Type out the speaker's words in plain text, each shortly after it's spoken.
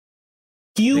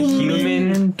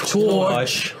Human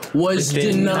Torch was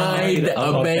denied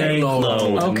a bank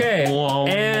loan. Okay,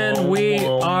 and we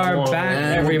are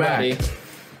back, everybody.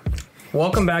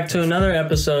 Welcome back to another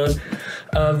episode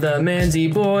of the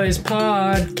Manzy Boys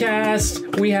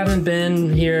podcast. We haven't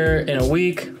been here in a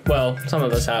week. Well, some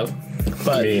of us have,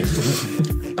 but and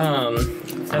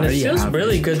it feels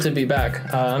really good to be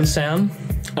back. I'm Sam.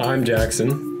 I'm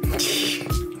Jackson.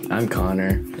 I'm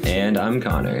Connor. And I'm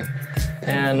Connor.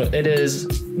 And it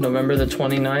is November the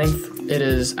 29th. It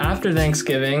is after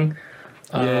Thanksgiving.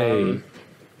 Yay.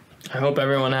 I hope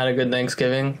everyone had a good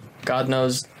Thanksgiving. God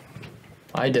knows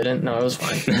I didn't. No, it was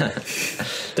fine.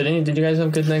 Did you guys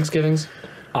have good Thanksgivings?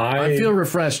 I feel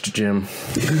refreshed, Jim.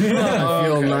 I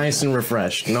feel nice and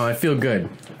refreshed. No, I feel good.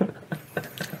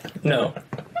 No.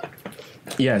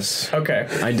 Yes. Okay.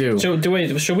 I do.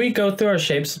 Should we go through our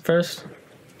shapes first?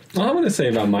 Well, I'm going to say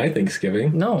about my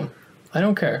Thanksgiving. No. I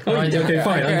don't care. Oh, No, I do okay, care.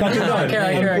 fine. I I'm fucking done.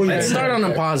 I care. Let's start on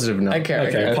a positive note. I care.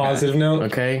 Okay, positive note.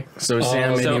 Okay? So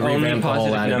Sam made so me only revamp the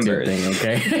whole positive attitude numbers.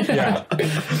 thing, okay? Yeah,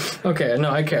 Okay, no,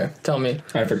 I care. Tell me.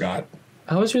 I forgot.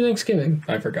 How was your Thanksgiving?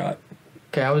 I forgot.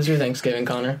 Okay, how was your Thanksgiving,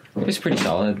 Connor? It was pretty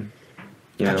solid.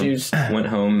 You know, Jeez. went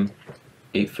home,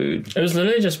 ate food. It was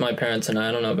literally just my parents and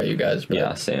I don't know about you guys, but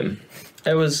Yeah, same.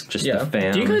 it was Just yeah. the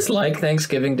fam. Do you guys like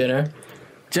Thanksgiving dinner?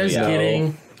 Just Yeah.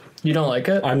 kidding. You don't like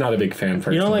it? I'm not a big fan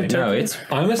personally. You don't like No, turkey? it's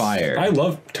I'm fire. I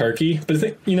love turkey,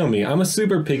 but you know me. I'm a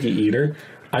super picky eater.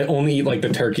 I only eat like the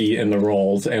turkey and the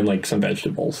rolls and like some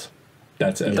vegetables.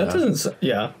 That's it. That doesn't.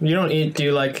 Yeah, you don't eat. Do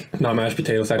you like? Not mashed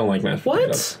potatoes. I don't like mashed What?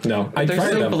 potatoes. No, I They're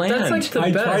try so them. bland. That's like the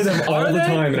I best. try them all Are the they?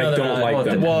 time, and No, I they're don't not. like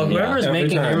them. Well, whoever's Every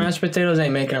making your time. mashed potatoes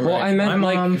ain't making them well, right. I meant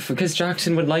My mom, like because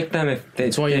Jackson would like them if they,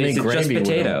 That's why you they make said just gravy with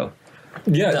potato.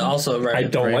 Yeah, also right. I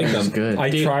don't like Gravy's them. good.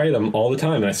 I try them all the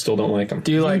time, and I still don't like them.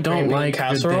 Do you like don't green bean like good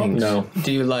casserole? things. No,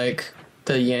 Do you like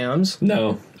the yams?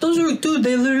 no. Those are dude.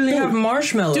 They literally have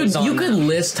marshmallows. Dude, on you could them.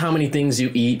 list how many things you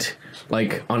eat,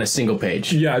 like, on a single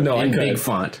page. Yeah, no, I in could. big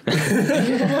font.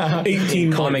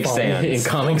 18 Comic font Sans. In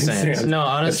Comic Sans. No,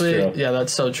 honestly, That's true. yeah,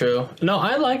 that's so true. No,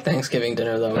 I like Thanksgiving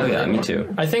dinner though. Oh yeah, me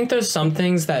too. I think there's some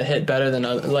things that hit better than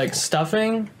other, like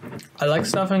stuffing. I like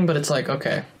stuffing, but it's like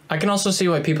okay. I can also see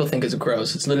why people think it's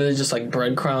gross. It's literally just like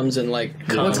breadcrumbs and like.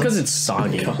 Well, it's because it's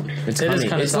soggy. It's It is cummy.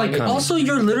 kind of It's like cummy. also,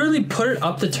 you're literally put it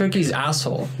up the turkey's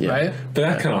asshole, Yeah. right? But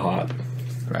that's kind of hot.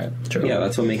 Right. True. Yeah,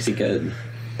 that's what makes it good.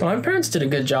 Well, my parents did a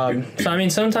good job. So I mean,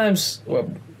 sometimes,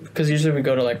 well, because usually we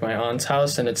go to like my aunt's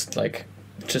house and it's like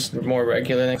just more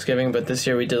regular Thanksgiving. But this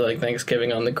year we did like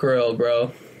Thanksgiving on the grill,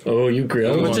 bro, Oh, you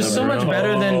grilled? which is so much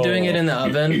better than doing it in the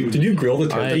oven. Did you grill the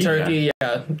turkey? The turkey,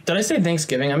 yeah. Did I say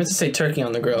Thanksgiving? I meant to say turkey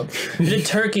on the grill. We did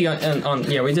turkey on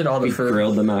yeah, we did all the food.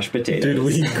 Grilled the mashed potatoes. Dude,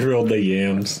 we grilled the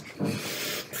yams.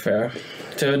 Fair.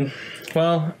 Dude.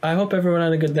 Well, I hope everyone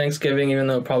had a good Thanksgiving, even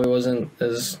though it probably wasn't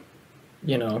as,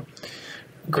 you know,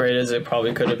 great as it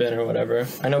probably could have been or whatever.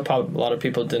 I know a lot of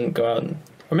people didn't go out,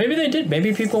 or maybe they did.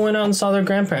 Maybe people went out and saw their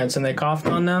grandparents and they coughed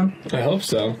on them. I hope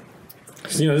so.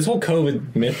 'Cause, you know, this whole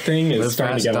COVID myth thing is Live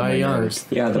starting to fast, get on die my young. nerves.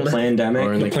 Yeah, the pandemic.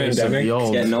 Or in the The case of pandemic. the It's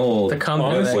old, getting old. The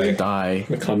Honestly. comeback. die.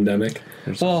 The pandemic.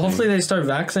 Well, hopefully they start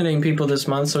vaccinating people this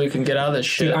month so we can get out of this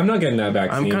shit. Dude, I'm not getting that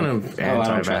vaccine. I'm kind of I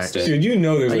don't trust anti-vax. it. Dude, you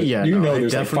know there's Yeah, no, I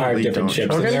there's like 5 definitely different don't chips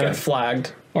trust We're in gonna there. get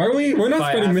flagged. Are we? We're not by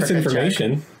spreading Africa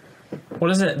misinformation. What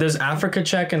is it? There's Africa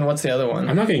Check and what's the other one?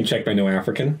 I'm not getting checked by no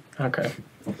African. Okay.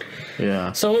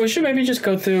 Yeah. So we should maybe just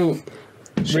go through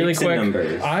really Shapes and quick.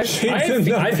 numbers.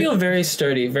 I feel very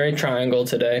sturdy, very triangle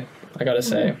today, I gotta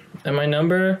say. And my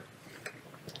number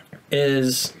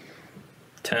is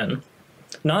 10.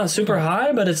 Not super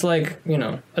high, but it's like, you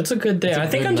know, it's a good day. I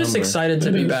think good I'm just number. excited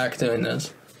to be back doing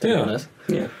this, to be Yeah. honest.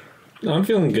 Yeah. I'm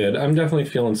feeling good. I'm definitely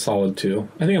feeling solid too.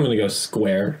 I think I'm gonna go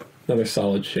square. Another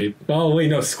solid shape. Oh wait,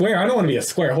 no, square. I don't want to be a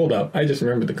square. Hold up. I just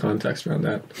remembered the context around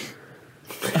that.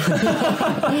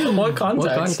 What context?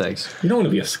 What context? You don't want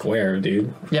to be a square,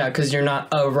 dude. Yeah, because you're not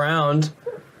around.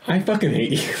 I fucking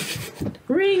hate you.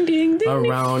 Ring ding ding.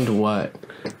 Around what?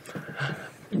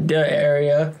 The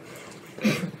area.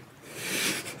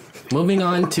 Moving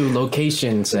on to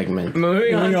location segment.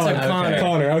 Moving on Moving to on. Connor.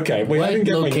 Connor, okay. Wait, What I didn't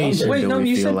get location? my Wait, do no, we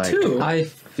you feel said like? 2. I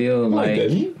feel number. I like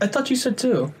didn't. I thought you said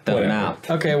 2. the Whatever. map.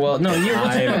 Okay, well, no, what's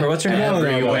your number? What's your number?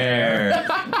 Everywhere.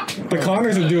 The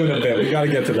Connors are doing a bit. We gotta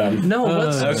get to them. No,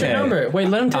 what's your okay. number? Wait,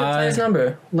 let him say his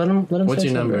number. Let him What's say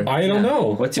his your number? I don't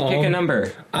know. What's your pick a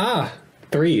number?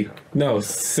 3. No,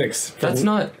 6. That's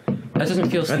not. That doesn't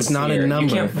feel. That's not a sincere.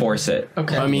 number. You can't force it.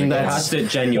 Okay. I mean, It that's... has to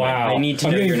genuine. Wow. I need to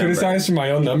I'm know getting your number. criticized for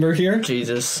my own number here.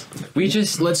 Jesus. We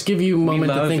just Let's give you a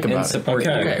moment to love think and about it. support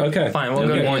Okay, you. okay. Fine, we'll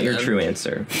go We to want you your then. true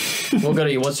answer. We'll go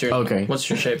to you. What's your Okay. What's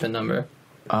your shape and number?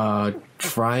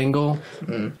 Triangle.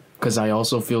 because I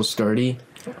also feel sturdy,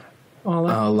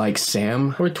 like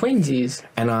Sam, We're twinsies.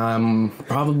 and I'm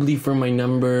probably for my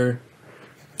number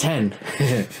 10.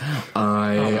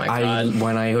 my God.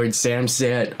 When I heard Sam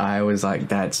say it, I was like,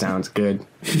 that sounds good.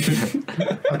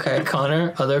 Okay,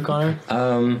 Connor. Other Connor.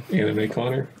 Anime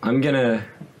Connor. I'm gonna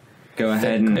go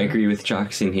ahead and agree with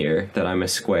Jackson here that I'm a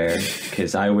square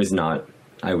because I was not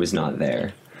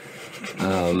there.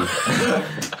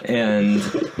 And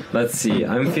let's see,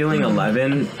 I'm feeling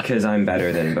 11 because I'm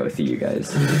better than both of you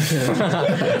guys.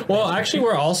 Well, actually,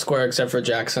 we're all square except for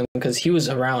Jackson because he was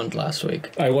around last week.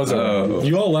 I wasn't. Oh.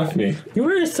 You all left me. You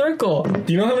were in a circle.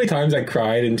 Do you know how many times I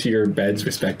cried into your beds,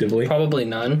 respectively? Probably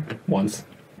none. Once.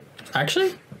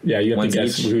 Actually, Yeah, you have Once to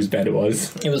guess each? whose bed it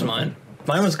was. it was mine.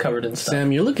 Mine was covered in stuff.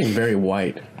 Sam, you're looking very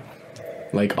white,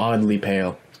 like oddly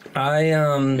pale. I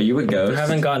Are you a ghost?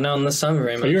 haven't gotten out in the sun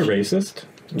very much. Are you a racist?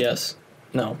 Yes.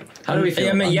 No. How do we feel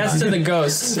I mean, about yes that? to the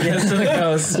ghosts. Yes to the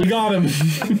ghosts. You got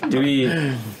him. Do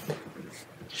we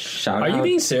shout Are out you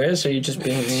being serious or are you just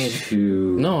being mean?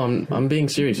 to... No, I'm being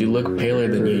serious. You look paler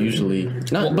than you usually.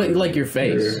 Not, but like your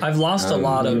face. I've lost a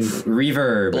lot of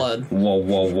Reverb. blood. Whoa,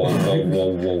 whoa, whoa, whoa, whoa,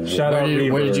 whoa. Shout out Where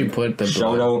did Reverb. you put the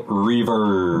Shout blood? out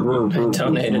Reverb. I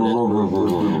donated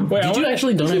it. Wait, Did you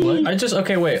actually donate blood? I just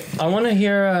okay. Wait, I want to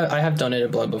hear. I have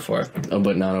donated blood before. Oh,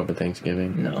 but not over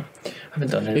Thanksgiving. No, I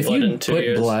haven't donated If blood you in 2 put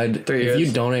years. blood, 3 if years.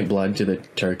 you donate blood to the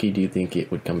turkey, do you think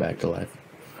it would come back to life?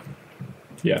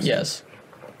 Yes. Yes.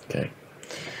 Okay.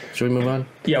 Should we move on?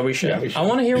 Yeah, we should. Yeah, we should. I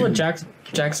want to hear what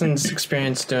Jackson's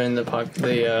experience during the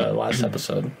last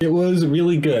episode. It was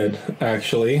really good,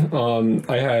 actually.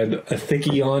 I had a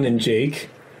thickie on and Jake,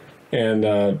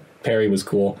 and Perry was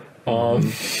cool. Oh.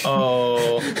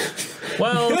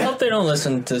 Well, hope they don't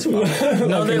listen to this podcast.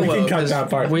 No, Okay, they we can will. cut 'cause that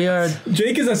part. We are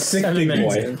Jake is a thick 7 big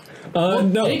minutes boy.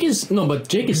 in. No, Jake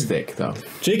is thick though.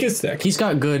 Jake is thick. He's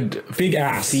got good big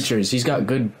ass. features. He's got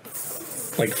good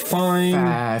Like fine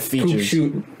poop features.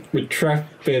 shoot with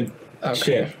trepid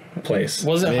shit place.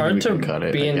 Was it Maybe hard we to can cut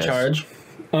it, be I in guess. charge?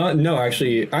 No,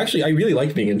 actually, I really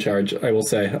liked being in charge. I will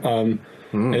say.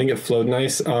 I think it flowed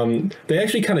nice. They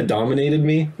actually kind of dominated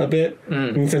me a bit,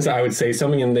 in the sense that I would say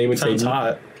something and they would Sounds say,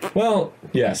 hot. "Well,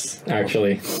 yes,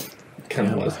 actually, kind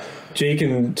of was." Jake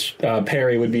and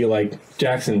Perry would be like,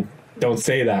 "Jackson, don't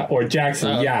say that," or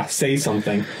 "Jackson, yeah, say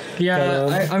something."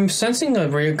 Yeah, I'm sensing a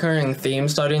reoccurring theme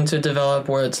starting to develop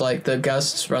where it's like the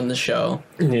guests run the show.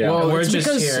 Yeah. Well, We're it's just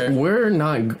because here. we're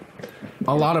not.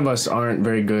 A lot of us aren't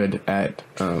very good at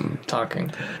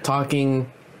Talking.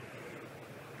 talking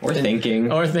Or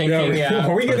thinking. Or thinking, yeah.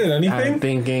 Are we good at anything? and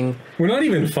thinking. We're not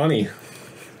even funny.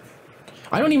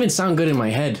 I don't even sound good in my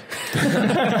head.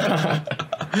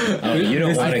 You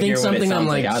don't want I to think hear what it something sounds I'm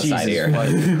like, outside Jesus, here. right.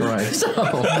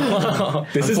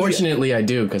 This is Unfortunately, I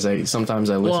do because sometimes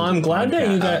I listen. Well, I'm to glad that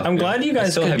you podcasts. guys. I'm glad you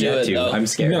guys Still could have do yet it to. though. I'm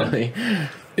scared. No.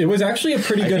 It was actually a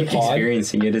pretty I good think pod.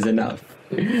 experiencing it is enough.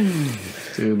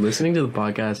 Dude, listening to the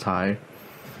podcast high.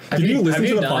 Did you listen have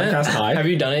to the done it? podcast high? Have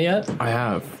you done it yet? I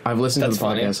have. I've listened That's to the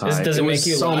funny. podcast Does- high. does it was make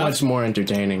you so laugh? much more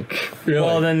entertaining. Really?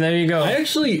 Well, then there you go. I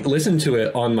actually listened to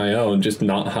it on my own, just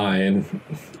not high, and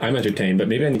I'm entertained. But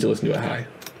maybe I need to listen to it high.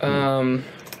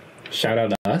 Shout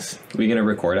out to us. We gonna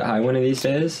record it high one of these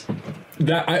days?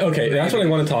 Okay, that's what I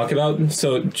want to talk about.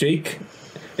 So Jake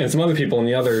and some other people in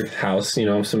the other house,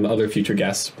 some other future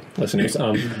guests, listeners,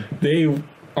 they've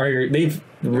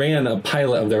ran a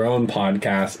pilot of their own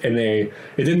podcast, and it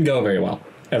didn't go very well,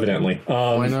 evidently.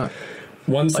 Why not?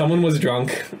 Someone was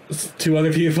drunk, 2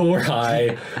 other people were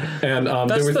high, and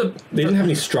they didn't have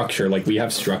any structure like we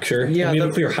have structure. Yeah, and we have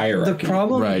the- a clear hierarchy.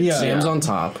 problem, Right. Sam's on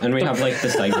top. And we have like the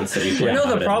segments that we play.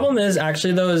 No, the problem is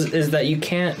actually though is that you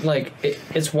can't like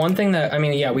it's one thing that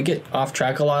we get off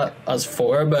track a lot us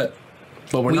four, but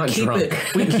But we're we not keep drunk.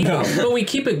 it we keep but we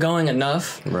keep it going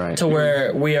enough Right. to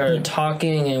where we are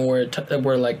talking and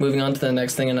we're like moving on to the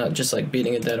next thing and not just like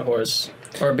beating a dead horse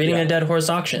or beating a dead horse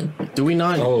auction. Do we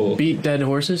not Oh. beat dead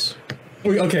horses?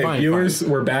 Okay, Fine, viewers,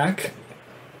 we're back.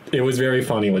 It was very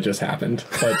funny what just happened,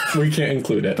 but we can't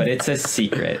include it. But it's a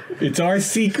secret. It's our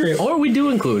secret. Or we do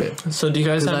include it. So do you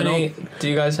guys have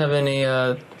I any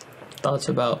thoughts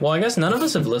about? Well, I guess none of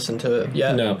us have listened to it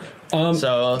yet. No.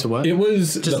 So To what? It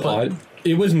was Just the pod.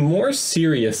 It was more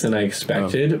serious than I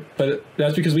expected, Oh. but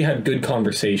that's because we had good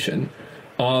conversation.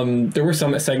 There were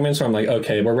some segments where I'm like,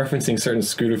 okay, we're referencing certain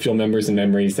Scooter Fuel members and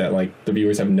memories that like the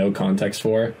viewers have no context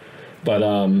for. But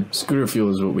Scooter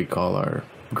Fuel is what we call our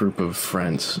group of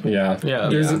friends. yeah, Yeah.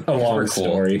 there's Yeah. a long We're cool.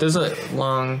 story. there's a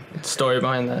long story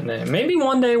behind that name. Maybe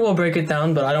one day we'll break it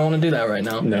down, but I don't want to do that right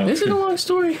now. No, Is it a long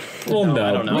story? well, no,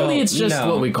 I don't know. Really, it's just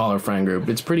no. what we call our friend group.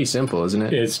 It's pretty simple, isn't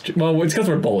it? It's because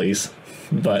we're bullies,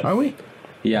 but Are we?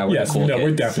 Yeah, we're Yes, the cool no, we're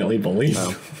kids. definitely bullies.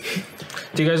 Oh.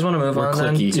 Do you guys want to move on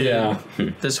then cliquey. to Yeah.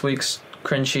 this week's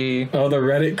cringy? Oh, the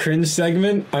Reddit cringe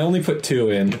segment? I only put 2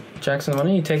 in. Jackson, why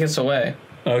don't you take us away?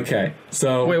 Okay,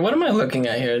 so Wait, what am I looking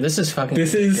at here? This is fucking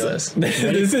this ridiculous.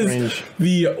 is cringe.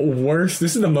 the worst.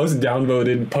 This is the most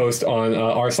downvoted post on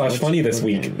r/funny this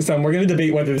week. So we're gonna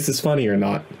debate whether this is funny or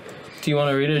not. Do you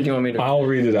want to read it or do you want me to? I'll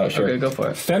read it out. Sure. Okay, go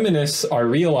for it. Feminists are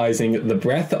realizing the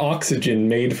breath oxygen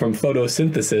made from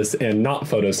photosynthesis and not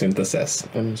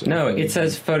photosynthesis. No, it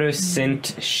says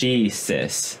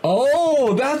photosynthesis.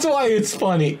 Oh, that's why it's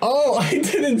funny. Oh, I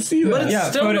didn't see that. But it's Yeah,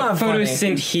 still not funny.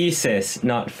 photosynthesis,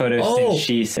 not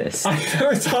photosynthesis. I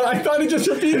thought it just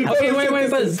repeated. Okay, wait,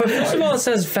 but photosynthesis. first of all, it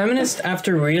says feminist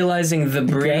after realizing the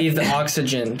breathe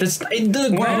oxygen.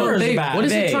 The grammar is bad. What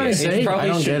is it trying to say? It I probably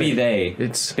don't should get be it. they.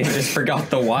 It's They just forgot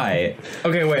the Y.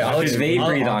 Okay, wait. Because they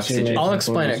breathe oxygen. I'll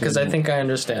explain it because I think I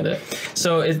understand it.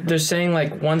 So they're saying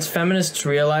like once feminists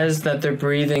realize that they're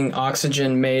breathing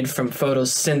oxygen made from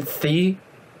photosynthesis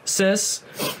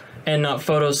and not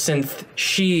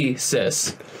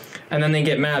photosynthesis, and then they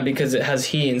get mad because it has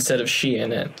he instead of she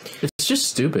in it. It's just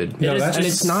stupid. No, is- that's and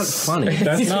it's not funny.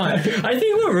 That's It's not. I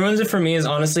think what ruins it for me is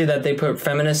honestly that they put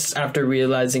feminists after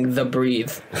realizing the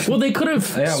breathe. Well, they could have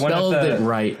Yeah, one of spelled the- it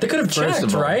right. They could have first checked,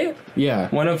 of all. right? Yeah.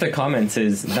 One of the comments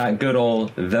is that good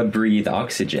old the breathe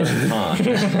oxygen, huh?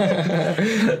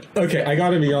 Okay, I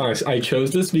gotta be honest. I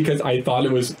chose this because I thought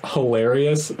it was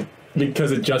hilarious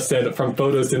because it just said from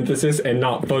photosynthesis and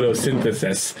not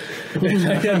photosynthesis.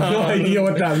 I had no idea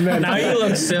what that meant. Now you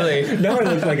look silly. Now I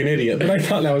look like an idiot, but I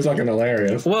thought that was fucking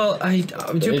hilarious. Well,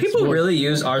 do It's people what- really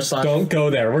use r/? Don't go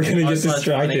there. We're gonna get That's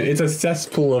distracted. funny. It's a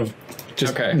cesspool of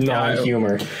just Okay.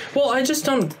 non-humor. Well, I just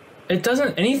don't. It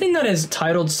doesn't. Anything that is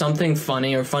titled something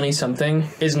funny or funny something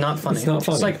is not funny. It's not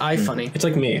funny. It's like funny. It's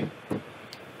like me.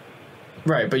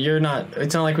 Right, but you're not.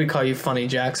 It's not like we call you Funny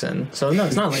Jackson. So no,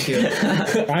 it's not like you.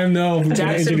 I'm gonna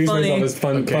Jackson introduce funny. myself as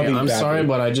fun. Okay, Funny I'm Jackson. sorry,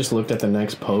 but I just looked at the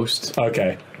next post,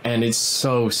 Okay. and it's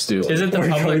so stupid. Is it the We're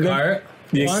public going art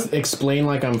The one? Explain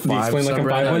like I'm The five. Explain Like I'm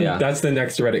Five subreddit? one? Yeah. That's the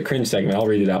next Reddit cringe segment. I'll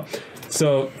read it out.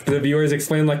 So the viewers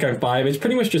Explain Like I'm Five. It's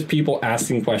pretty much just people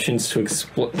asking questions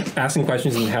asking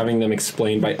questions and having them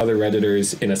explained by other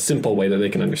Redditors in a simple way that they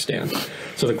can understand.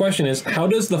 So the question is, how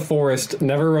does the forest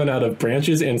never run out of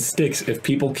branches and sticks if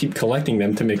people keep collecting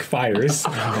them to make fires?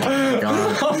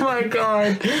 God. Oh my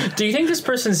god! Do you think this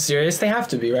person's serious? They have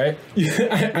to be, right?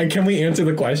 Can we answer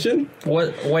the question?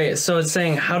 What? Wait. So it's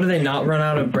saying, how do they not run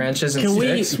out of branches and Can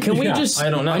we sticks? Yeah, I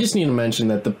don't know. I just need to mention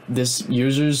that this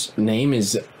user's name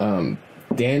is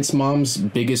Dance Mom's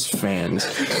biggest fans.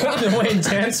 Wait,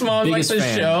 Dance Mom like Biggest the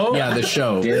fan. show? Yeah, the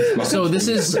show. Dance Mom. So this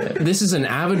is an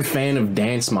avid fan of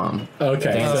Dance Mom.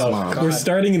 Okay, Dance so Mom. we're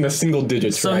starting in the single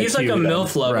digits. So for he's like IQ a then.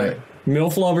 MILF lover. Right.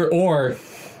 MILF lover, or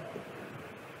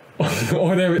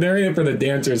they're in it for the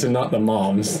dancers and not the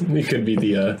moms. It could be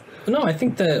the No, I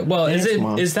think that. Well, is Dance it?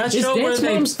 Mom. Is that Is show where Dance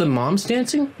they? Moms the moms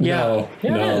dancing? Yeah, No,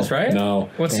 yeah, no, it is, right? no.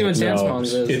 Let's see what Dance No.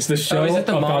 Moms is. It's the show is it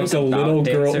the about moms the about little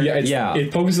girl. dancers? Yeah, Yeah.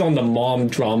 it focuses on the mom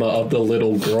drama of the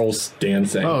little girls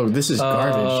dancing. Oh, this is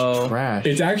garbage. Trash.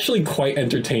 It's actually quite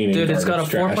entertaining. Dude, it's got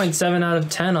a garbage trash. 4.7 out of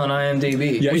 10 on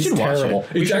IMDb. Yeah, it's should watch terrible.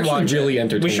 it. We It's should actually watch really it.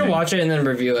 entertaining. We should watch it and then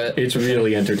review it. It's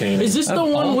really entertaining. Is this the Of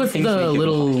all one the with things we the could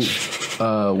little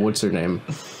what's her name?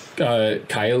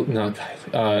 Kyle? No,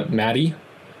 Maddie,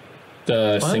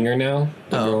 the singer now.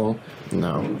 The girl.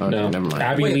 No. Okay, No, never mind.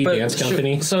 Abby Lee Dance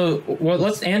Company. So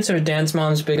let's answer Dance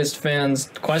Mom's biggest fans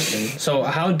question. So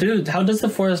how does the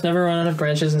forest never run out of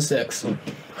branches and sticks?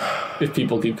 If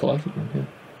people keep collecting them. Yeah.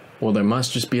 Well, there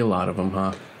must just be a lot of them,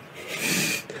 huh?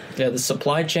 Yeah, the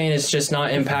supply chain is just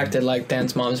not impacted like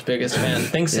Dance Mom's biggest fan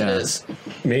thinks Yeah. it is.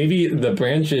 Maybe the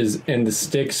branches and the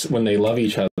sticks, when they love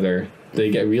each other, they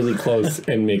get really close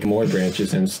and make more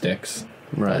branches and sticks.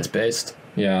 Right. That's based.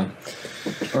 Yeah.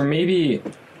 Or maybe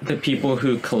the people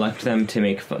who collect them to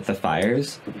make the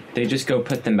fires, they just go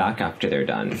put them back after they're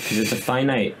done. Because it's a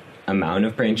finite amount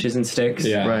of branches and sticks.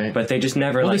 Yeah. Right. But they just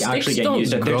never Well, like the actually sticks get don't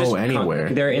used up. They're grow just anywhere.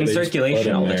 They're in They just put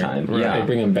circulation them all the there. time. Right. Yeah. They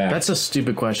bring them back. That's a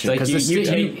stupid question. It's like Because you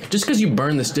take- just because you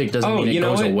burn the stick doesn't Oh, mean it you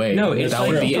know goes what? away. No, it's that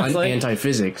like- would be it's like-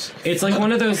 anti-physics. It's like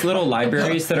one of those little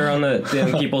libraries that are on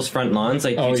the people's front lawns.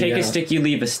 Like Oh, you take yeah. a stick, you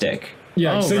leave a stick.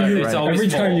 Yeah, Oh, so right, you, right. every It's time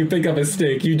always you full. pick up a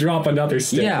stick, you drop another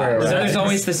stick. Yeah, there, so right? there's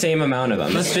always the same amount of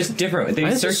them. It's just different. They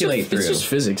It's just- circulate through. It's just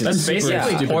physics. It's That's a super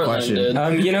basically stupid Portland, question.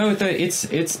 dude. You know,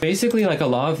 it's basically like a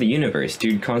law of the universe,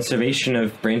 dude. Conservation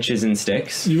of branches and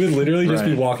sticks. You would literally just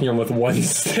be Right. walking around with one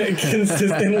stick,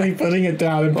 consistently putting it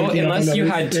down. And Well, picking up unless you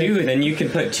another had stick. two, then you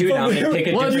could put two down and pick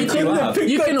a Well, different two couldn't up. have picked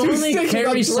You up can two only sticks carry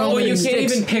without so throwing Well, many you it. can't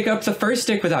sticks. even pick up the first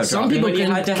stick without Some dropping people when you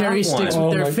can had to carry have one. sticks Oh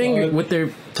with their my finger, God. with their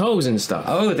toes and stuff.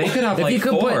 Oh, they could have If like you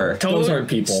could four. put Those aren't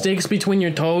people. sticks between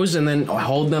your toes and then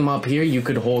hold them up here, you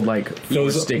could hold like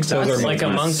four sticks those out. are like a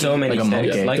monkeys. monkey. So many Like a sticks.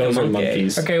 monkey. Like Those a are monkey.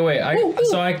 monkeys. Okay, wait.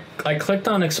 I clicked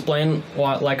on explain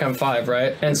what like I'm 5,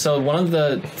 right? And so one of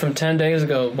the from 10 days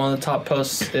ago, one of the top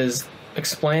posts is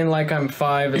explain like I'm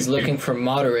 5 is looking for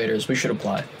moderators. We should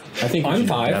apply. I think we I'm should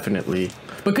 5. Definitely.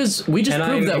 Because we just And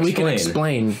proved I'm that we can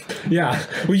explain Yeah,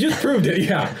 we just proved it.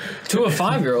 Yeah, To a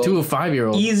 5-year-old. to a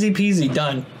 5-year-old. Easy peasy,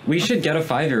 done. We should get a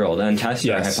 5-year-old and test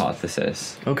our Yes.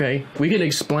 hypothesis. Okay, we could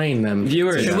explain them.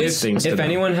 Viewers, things to if them.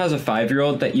 anyone has a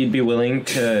 5-year-old that you'd be willing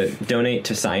to donate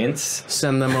to science,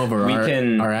 Send them over. we our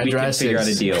can address figure out a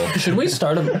is- deal. Should we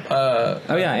start a?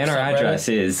 Oh yeah, and our Subreddit? address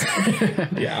is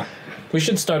yeah. We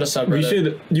should start a subreddit. We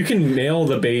should. You can mail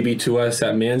the baby to us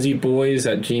at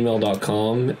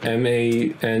manzyboys@gmail.com.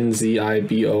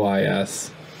 manzibois.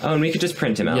 Oh, and we could just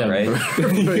print him out, Yeah, right?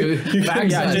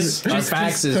 fax Yeah, us. just- Our just-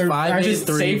 fax just- is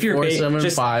just save your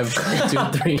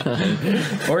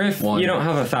 583-475-239. Or if One. you don't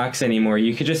have a fax anymore,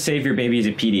 you could just save your baby as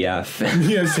a PDF.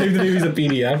 Yeah, save the baby as a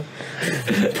PDF.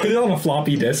 Put it on a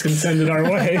floppy disk and send it our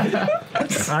way.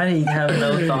 I have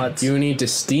no thoughts. You need to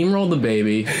steamroll the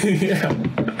baby, Yeah,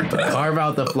 carve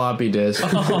out the floppy disk,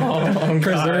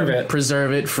 preserve it.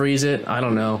 preserve it, freeze it. I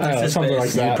don't know. I don't know, something like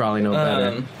You that. probably know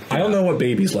better. I don't know what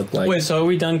babies look like. Wait, so are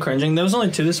we done cringing? There was only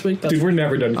 2 this week. That's, Dude, we're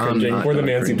never done cringing. not We're the done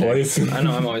Manzy cringing. boys. I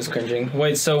know I'm always cringing.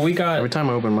 Wait, so we got. Every time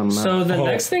I open my mouth. So the Oh.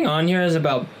 next thing on here is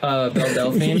about Belle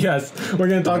Delphine. Yes, we're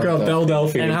gonna talk about Belle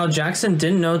Delphine. And how Jackson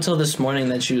didn't know till this morning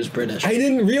that she was British. I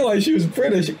didn't realize she was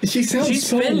British. She sounds She's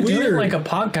so been weird. doing like a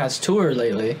podcast tour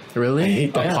lately. really? I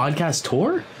hate that. A podcast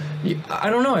tour? I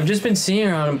don't know. I've just been seeing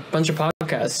her on a bunch of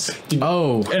podcasts.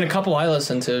 Oh, And a couple I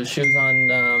listened to. She was on.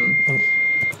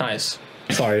 Nice.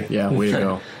 Sorry. yeah, way to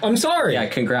go. I'm sorry. Yeah,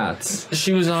 congrats.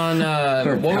 She was on.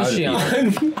 What was proud she of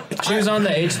on? She was on the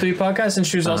H3 podcast, and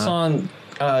she was also on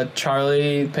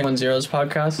Charlie Penguin Zero's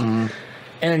podcast.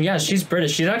 And yeah, she's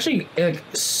British. She's actually like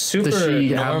super. Does she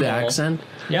normal. have the accent?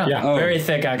 Yeah, Yeah. Oh. very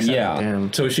thick accent. Yeah.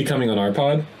 Damn. So is she coming on our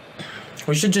pod?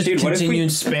 We should just Dude, what if continue we-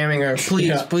 spamming her. Please,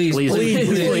 Yeah. please, Please,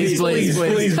 please, please, please.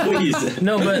 Please.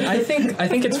 No, but I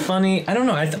think it's funny. I don't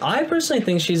know. I personally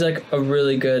think she's like a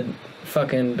really good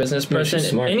fucking business Yeah, person. she's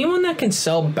smart. Anyone that can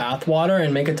sell bathwater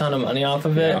and make a ton of money off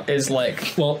of it is Yeah.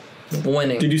 like Well,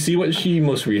 winning. did you see what she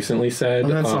most recently said?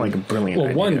 Well, that's not like a brilliant Well,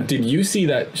 idea. one, did you see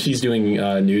that she's doing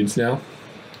nudes now?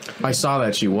 I saw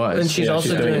that she was. And she's Yeah, also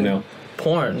she's doing doing it now.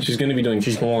 porn. She's going to be doing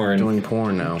porn. doing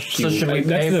porn now. So should we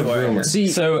That's pay the for rumor. it? See,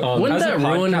 So, wouldn't as a that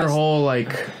ruin her podcast- whole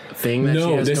like thing? That she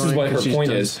No, has this is going? what her 'Cause she point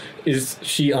does- is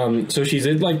she so she's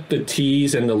in like the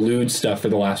teas and the lewd stuff for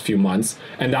the last few months,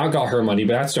 and that got her money,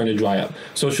 but that's starting to dry up.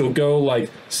 So she'll go like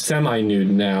semi-nude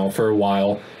now for a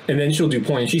while, and then she'll do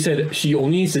porn. She said she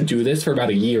only needs to do this for about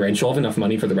a year, and she'll have enough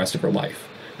money for the rest of her life.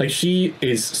 Like she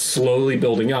is slowly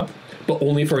building up, but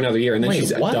only for another year, and then Wait,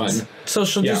 she's what? done. So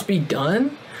she'll Yeah. just be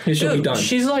done? Yeah, she'll be Dude, done.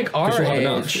 She's like our she'll have age,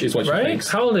 enough, is what she right? thinks.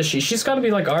 How old is she? She's got to be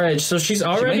like our age. So she's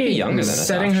already be younger than us,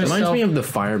 setting actually. herself. Reminds me of the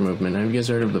FIRE movement. Have you guys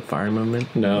heard of the FIRE movement?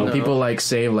 No. No. People like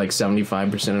save like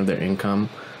 75% of their income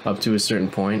up to a certain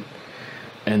point,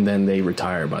 and then they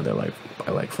retire by their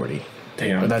like 40.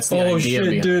 Damn. But that's the Oh idea shit,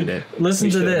 behind dude! it. Listen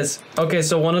We to should. this. Okay,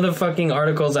 so one of the fucking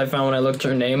articles I found when I looked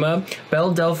her name up: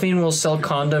 Belle Delphine will sell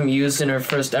condom used in her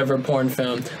first ever porn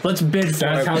film. Let's bid for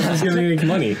That's it. how she's going to make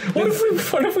money.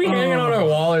 What if we hang it on our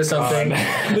wall or something?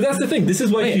 But that's the thing. This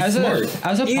is why Wait, she's as smart.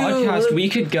 as a Ew, podcast, look- we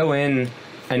could go in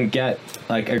and get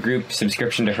like a group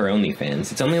subscription to her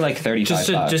OnlyFans. It's only like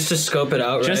 $35. Just to scope it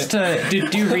out, right? Just to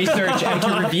do research and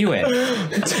to review it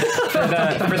for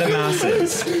the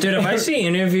masses. Dude, if I see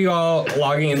any of you all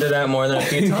logging into that more than a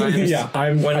few times, Yeah,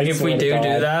 I if we swear to do God.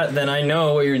 that, then I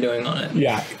know what you're doing on it.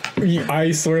 Yeah,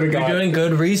 I swear to God. You're doing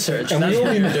good research. And That's we what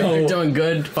only you're doing. know- You're doing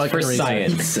good fucking For research.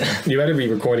 science. You better be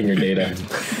recording your data.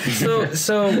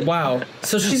 So wow.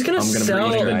 So she's gonna, I'm gonna be sell.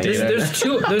 reading the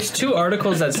data. There's two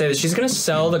articles that say that she's gonna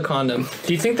sell the condom.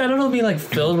 Do you think that it'll be like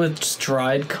filled with just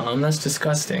dried cum? That's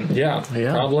disgusting. Yeah,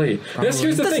 Yeah. probably. Here's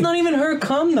the That's thing. not even her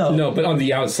cum though. No, but on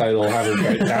the outside, it'll have her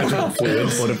dried vaginal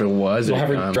fluids. What if it was? It'll have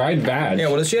her um, dried vag. Yeah,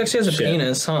 what if she actually has a Shit.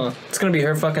 penis, huh? It's gonna be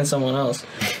her fucking someone else.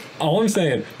 All I'm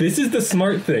saying, this is the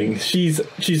smart thing. She's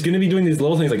going to be doing these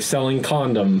little things like selling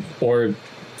condom or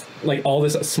like all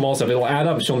this small stuff. It'll add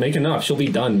up. She'll make enough. She'll be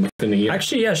done within a year.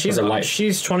 Actually, yeah, she's Of her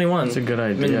life. 21. That's a good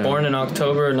idea. Been born in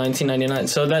October 1999.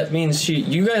 So that means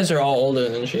you guys are all older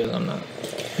than she is. I'm not.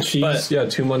 She's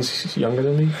 2 months younger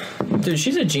than me. Dude,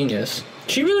 she's a genius.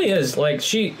 She really is. Like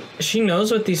she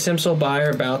knows what these simps will buy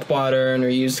her bathwater and her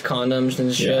used condoms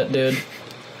and shit, dude.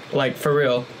 Like for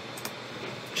real.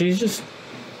 She's just,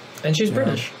 and she's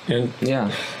British. And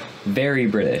Yeah. Very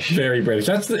British. Very British.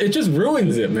 It just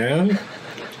ruins it, man.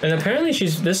 And apparently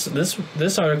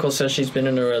this article says she's been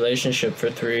in a relationship for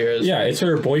 3 years. Yeah, it's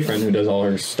her boyfriend who does all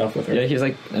her stuff with her. Yeah, he's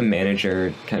like a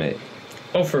manager, kind of.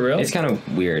 Oh, for real? It's kind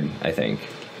of weird, I think.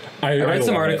 I read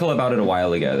some love article it. about it a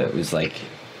while ago that was like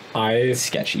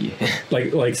sketchy.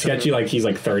 like sketchy, like he's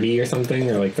like 30 or something,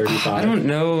 or like 35. I don't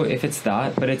know if it's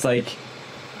that, but it's like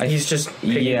He's just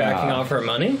piggybacking off her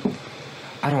money?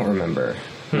 I don't remember.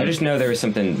 I just know there was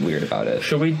something weird about it.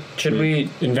 Should we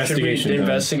Investigation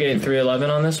investigate 311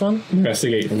 on this one?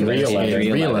 Investigate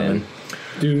 311.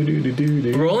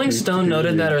 311. Rolling Stone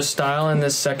noted that her style in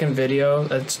this second video,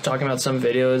 that's talking about some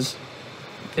videos,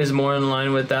 is more in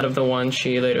line with that of the one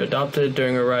she later adopted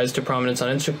during her rise to prominence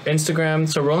on Instagram.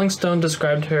 So Rolling Stone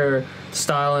described her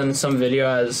style in some video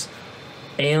as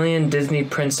alien Disney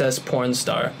princess porn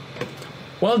star.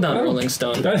 Well done, Rolling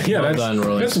Stone. Well done,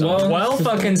 Rolling Stone. Well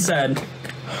fucking said.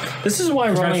 This is why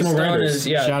Rolling Stone writers.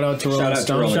 is Shout out to Rolling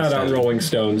Stone. Shout out Rolling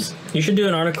Stones. You should do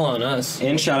an article on us.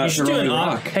 And shout out to Rolling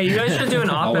Rock. Hey, you guys should do an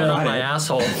op-ed on my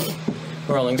asshole,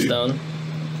 Rolling Stone.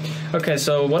 Okay,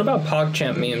 so what about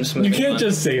PogChamp memes? You can't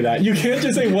just say that. You can't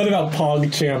just say what about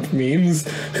PogChamp memes.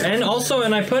 And also,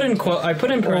 and I put in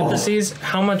parentheses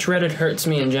how much Reddit hurts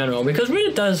me in general, because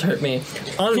Reddit does hurt me.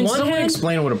 On Can one someone hand,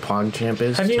 explain what a PogChamp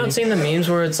is? have you not seen the memes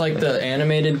where it's like the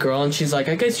animated girl and she's like,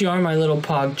 "I guess you are my little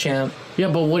PogChamp." Yeah,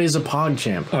 but what is a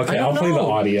PogChamp? Okay, I I'll don't play the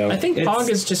know. audio. I think Pog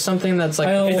is just something that's like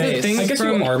Well, a it's a face. thing- I guess you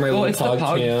are my little it's the Pog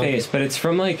PogChamp. face, but it's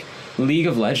from like League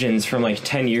of Legends from like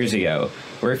 10 years ago,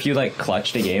 where if you like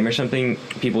clutched a game or something,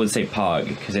 people would say Pog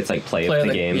because it's like play of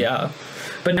the game. Yeah,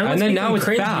 but now And it's then become now it's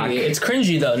cringy. back. It's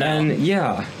cringy though now, And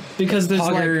yeah, because there's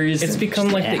Poggers like it's and become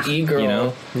just, like the e-girl you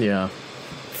know? Yeah.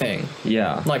 thing,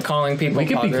 yeah. like calling people We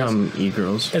could poggers. become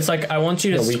e-girls. It's like I want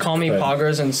you to Yeah, we call me could.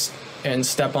 poggers and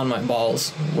step on my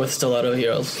balls with stiletto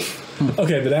heels.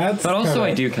 Okay, but that's. But also, kinda-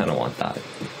 I do kind of want that.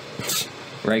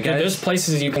 Right, Yeah, guys? there's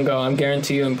places you can go. I'm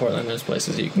guarantee you in Portland, there's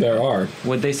places you can. There are.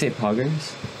 Would they say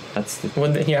Poggers? That's the.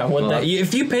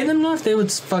 If you pay them enough, they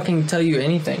would fucking tell you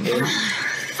anything, dude.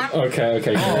 Okay.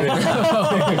 Here it is.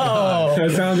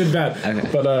 That sounded bad. Okay.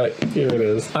 But here it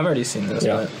is. I've already seen this.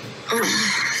 Yeah. But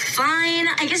Fine,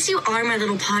 I guess you are my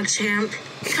little PogChamp.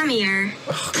 Come here.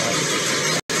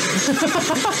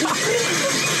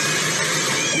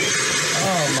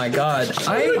 oh my god,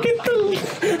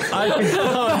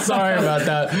 I'm sorry about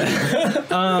that.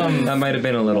 That might have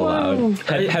been a little loud.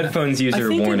 Headphones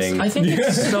user warning. I think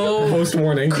it's so Post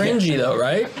warning. cringy though,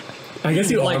 right? I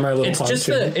guess you Like are my little it's just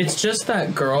PogChamp. it's just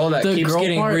that girl that The keeps girl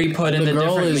getting part- re-put the into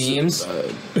girl different is, memes.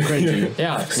 Cringy.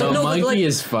 Yeah, So monkey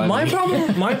is funny. My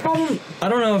problem. I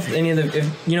don't know if any of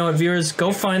the viewers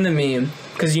go find the meme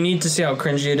because you need to see how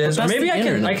cringy it is. Or that's maybe the I can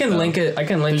internet, link it. I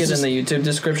can link There's it in the YouTube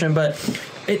description. But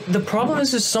the problem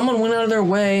is just someone went out of their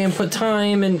way and put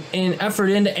time and effort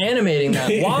into animating that.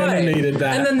 They Why? animated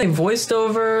that. And then they voiced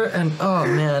over and oh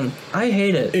man, I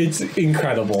hate it. It's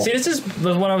incredible. See, this is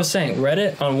what I was saying.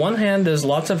 Reddit, on one hand, there's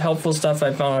lots of helpful stuff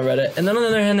I found on Reddit, and then on the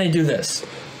other hand, they do this.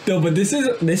 No, but this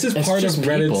is part of just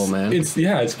Reddit's. people, man. It's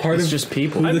part It's of just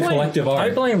people. who the collective are. I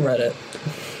blame Reddit.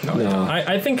 No, No. I don't.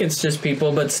 I think it's just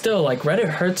people, but still, like Reddit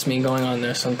hurts me going on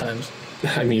there sometimes.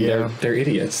 I mean, Yeah. they're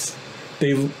idiots.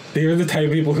 They are the type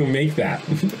of people who make that,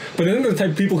 but then they're the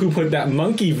type of people who put that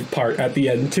monkey part at the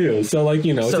end too. So like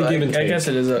it's So a give and I take. guess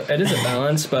it is a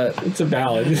balance, but It's a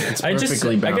balance. I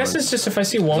perfectly guess balanced. it's just if I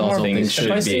see one As all more things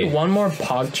if I should see be. one more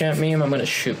PogChamp meme, I'm gonna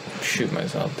shoot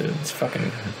myself, dude. It's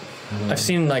fucking. I've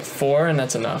seen like 4, and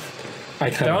that's enough.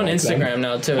 I kind They're of on Instagram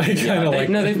now too. I kind of like.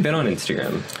 They've been on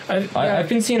Instagram. I've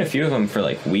been seeing a few of them for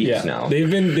like weeks Yeah, now. they've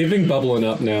been bubbling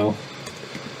up now.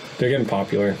 They're getting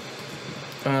popular.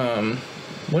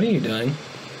 What are you doing?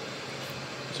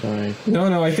 Sorry.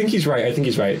 No, I think he's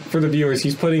right. For the viewers,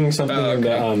 he's putting something Oh, in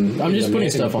the. okay. I'm just in putting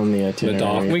the- stuff on the itinerary.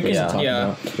 doc. We can, Yeah. talk yeah.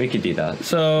 about. We could do that.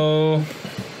 So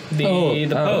the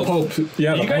Pope. Pope.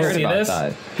 Yeah, You the guys Pope. see About this?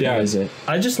 that. Yeah, What is it?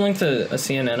 I just linked a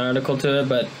CNN article to it,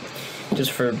 but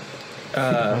just for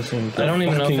I don't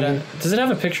even know if fucking- does it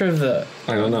have a picture of the.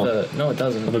 I don't know. No, it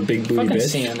doesn't. Of a big booty Fucking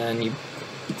bitch. CNN, you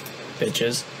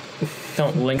bitches.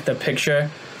 Don't link the picture.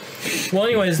 Well,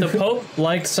 anyways, the Pope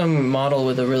liked some model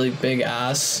with a really big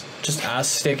ass, just ass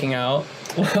sticking out.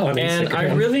 on And I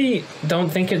Instagram. really don't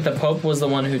think the Pope was the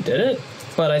one who did it,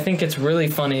 but I think it's really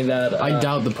funny that. I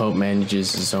doubt the Pope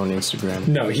manages his own Instagram.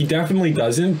 No, he definitely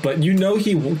doesn't. But he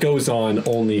goes on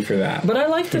only for that. But I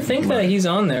like to think that he's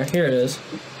on there. Here it is.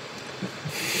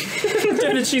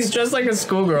 Dude, she's dressed like a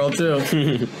schoolgirl,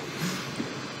 too.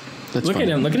 That's Look funny. at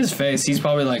him. Look at his face. He's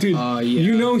probably like, Dude, oh, yeah.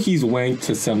 you know he's wanked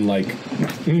to some like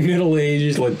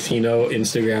middle-aged Latino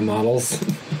Instagram models.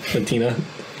 Latina.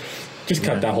 Just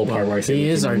cut that whole part where I say he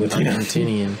is Latina.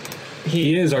 Argentinian.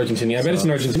 He is Argentinian. I bet it's an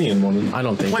Argentinian woman. I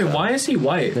don't think. Wait, so. why is he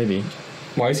white? Maybe.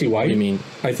 Why is he white? What do you mean?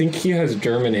 I think he has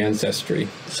German ancestry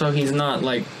So he's not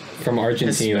like. from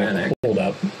Argentina. Hispanic. Hold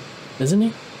up. Isn't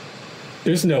he?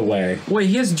 There's no way. Wait,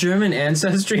 he has German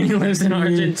ancestry and he lives in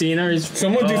Argentina?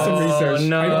 Someone do some research.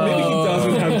 no. Maybe he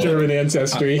doesn't have German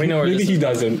ancestry. We know where Maybe this he is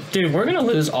doesn't. Dude, we're gonna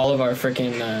lose all of our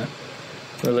freaking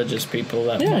religious people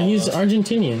that Yeah, follow he's us.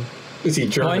 Argentinian. Is he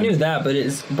German? Oh, I knew that,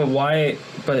 but why?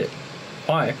 But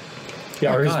why?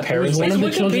 Yeah, or his God. parents. One of the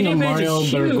Wikipedia children of page is Mario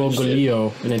huge.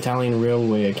 Bergoglio, an Italian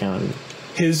railway accountant.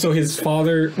 His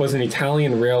father was an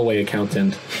Italian railway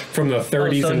accountant from the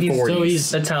 30s so and he's- 40s. so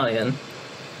he's- Italian.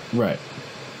 Right.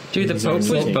 Dude, the He's Pope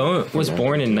Argentinian. was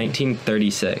born in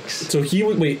 1936. So he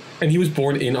would wait, and he was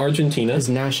born in Argentina. His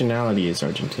nationality is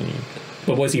Argentinian.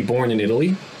 But was he born in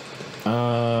Italy?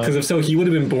 Because if so, he would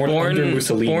have been born under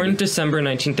Mussolini. Born December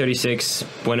 1936,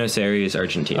 Buenos Aires,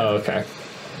 Argentina. Oh, okay.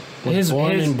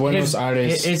 Born in Buenos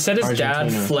Aires, It said his dad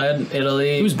Argentina. fled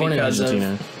Italy He was born in because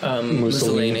Argentina. of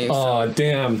Mussolini. Oh,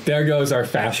 damn! There goes our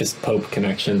fascist Pope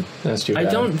connection. That's too I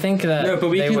bad. don't think that. No, but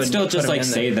we they can would still put just him like in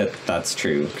say there. that that's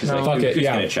true because No. like Fuck it, who's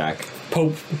yeah. gonna check?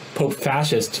 Pope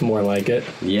fascist, more like it.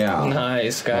 Yeah.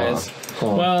 Nice guys.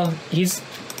 Huh. Well,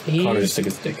 Connor he's just took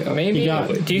his dick out. maybe. He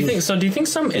got- Do you think so? Do you think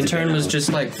some intern was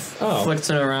just like Oh. flicked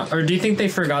it around, or do you think they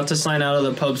forgot to sign out of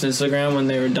the Pope's Instagram when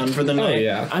they were done for the Oh night?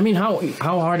 yeah, I mean, how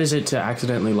hard is it to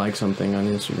accidentally like something on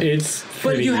Instagram? it's. But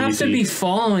pretty you have to easy. be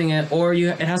following it, or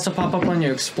it has to pop up on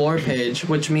your Explore page,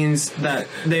 which means that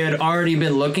they had already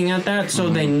been looking at that, so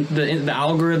the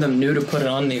algorithm knew to put it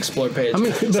on the Explore page. I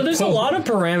mean, so there's a lot of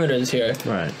parameters here.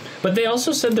 Right. But they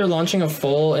also said they're launching a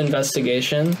full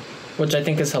investigation, which I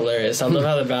think is hilarious. I love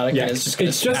how the Vatican Yeah, is just going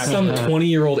it's to just some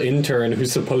 20-year-old intern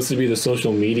who's supposed to be the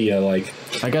social media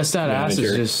I guess that ass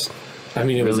Manager. is just I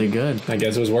mean, it really was, good. I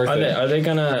guess it was worth Are it. they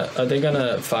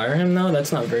gonna fire him though?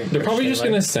 That's not very. They're probably just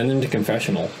Christian, gonna send him to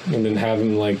confessional and then have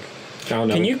him like, I don't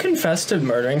know. Can you confess to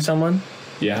murdering someone?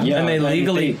 Yeah. Yeah, And they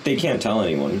legally- they can't tell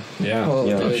anyone. Yeah. Oh,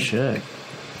 Yeah. Oh dude. shit.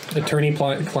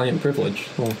 Attorney-client privilege.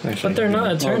 Well, actually, But they're not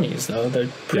no. attorneys though. They're Yeah,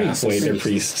 priests. wait, they're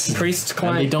priests. Priest And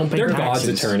client. they don't pay They're taxes.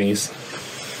 God's attorneys.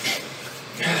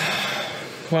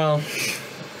 Well,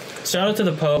 shout out to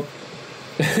the Pope.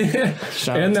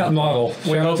 Shout And out that to, model.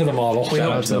 Shout out to the model.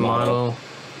 shout out to the model.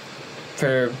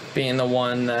 For being the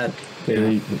one that Yeah.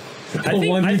 The The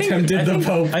one who tempted the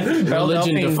Pope. I think Belle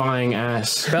Delphine, religion-defying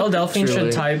ass. Belle Delphine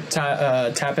should Truly.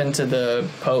 tap into the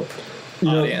Pope You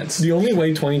know, audience. the only way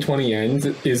 2020 ends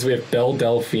is if Belle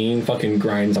Delphine fucking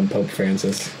grinds on Pope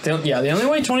Francis. The only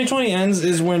way 2020 ends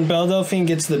is when Belle Delphine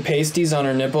gets the pasties on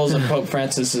her nipples of Pope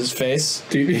Francis's face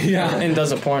Dude, yeah. and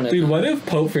does a porn. Dude, what if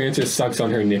Pope Francis sucks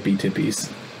on her nippy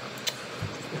tippies?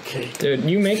 Dude,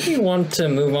 you make me want to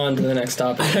move on to the next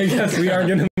topic. I guess we are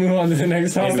gonna move on to the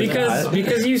next topic.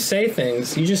 because you say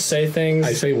things. You just say things.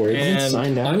 I say words. And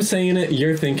Signed out. I'm saying it,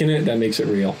 you're thinking it, that makes it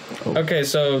real. okay,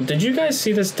 so did you guys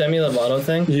see this Demi Lovato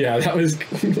thing? Yeah, that was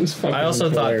fucking I also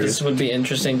thought hilarious. this would be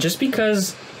interesting, just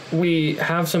because we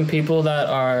have some people that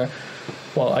are,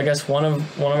 well, I guess one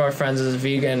of our friends is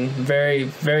vegan, very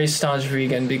very staunch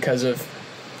vegan because of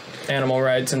animal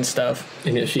rights and stuff.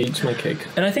 And yet she eats my cake.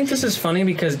 And I think this is funny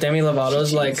because Demi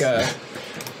Lovato's like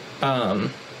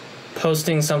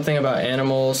posting something about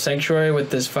animal sanctuary with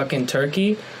this fucking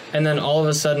turkey, and then all of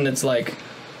a sudden it's like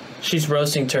she's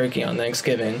roasting turkey on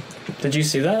Thanksgiving. Did you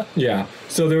see that? Yeah.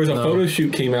 So there was a photo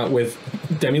shoot came out with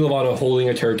Demi Lovato holding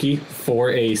a turkey for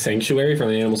a sanctuary, for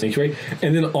an animal sanctuary,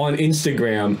 and then on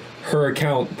Instagram, her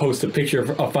account posted a picture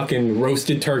of a fucking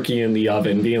roasted turkey in the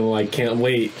oven, being like, "Can't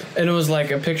wait." And it was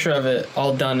like a picture of it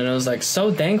all done, and it was like,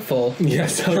 so thankful. Yeah,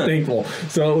 so thankful.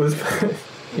 So it was.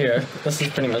 Here, this is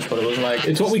pretty much what it was like.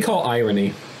 It's what we call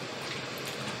irony.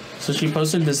 So she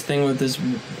posted this thing with this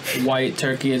white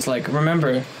turkey. It's like,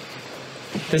 remember,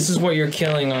 this is what you're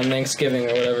killing on Thanksgiving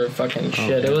or whatever fucking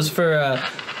shit. It was for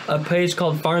a page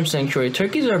called Farm Sanctuary.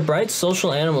 Turkeys are bright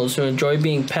social animals who enjoy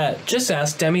being pet. Just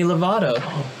ask Demi Lovato.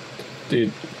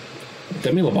 Dude,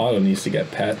 Demi Lovato needs to get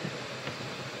pet.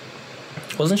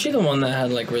 Wasn't she the one that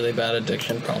had like really bad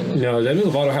addiction problems? No, Demi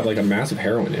Lovato had like a massive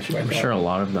heroin issue, I I'm thought. sure a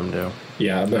lot of them do.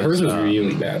 Yeah, but hers was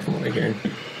really bad from what I hear.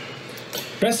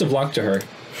 Best of luck to her.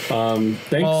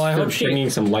 Thanks Well, I for hope she- bringing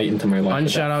some light into my life.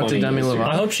 with Shout that out to funny Demi news. Lovato.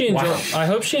 I hope she enjoyed. Wow. I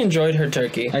hope she enjoyed her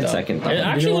turkey. I'd though. second that. It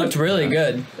actually You know looked what? really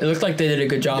good. It looked like they did a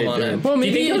good job They on did. it. Well, Do you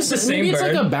maybe think it was the same it's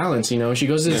bird? like a balance, you know. She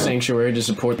goes to the sanctuary to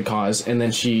support the cause, and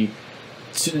then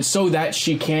so that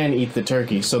she can eat the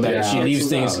turkey, so that Yeah. she leaves It's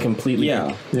things allowed. completely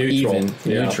Yeah. Neutral. even,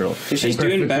 Yeah. neutral. She's And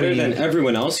doing better perfectly- than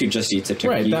everyone else who just eats a turkey.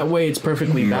 right. That way, it's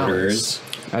perfectly Murderers.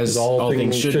 balanced, as All all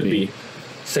things should be.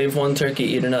 Save one turkey,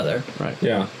 eat another. Right.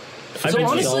 Yeah. I So bet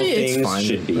honestly, you- it's things fine,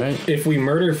 should be. right? If we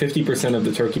murder 50% of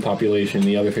the turkey population,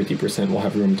 the other 50% will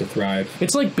have room to thrive.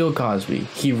 It's like Bill Cosby.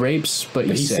 He rapes, but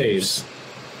he saves.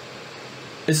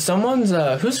 is someone's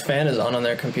whose fan is on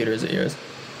their computer? Is it yours?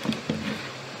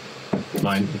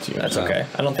 Mine. It's yours. That's okay.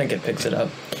 I don't think it picks it up.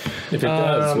 If it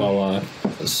does, well,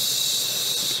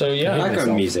 So yeah, myself.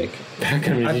 Background music.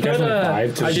 background music. I You guys put want to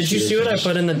vibe to the did you see computer? what I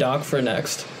put in the doc for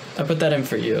next? I put that in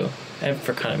for you and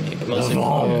for kind of me, but mostly.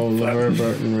 Oh, Laura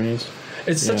Burton Reads.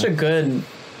 It's such Yeah. a good.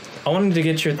 I wanted to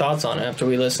get your thoughts on it after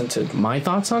we listened to. My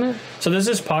thoughts on it? So there's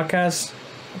this podcast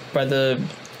by the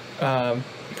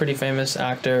pretty famous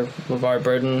actor LeVar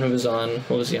Burton, who was on,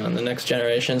 what was he on? The Next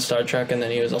Generation, Star Trek, and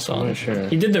then he was also on. not sure.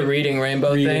 He did the Reading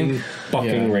Rainbow Reading thing.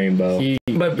 fucking Yeah. rainbow.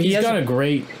 But he He's has got a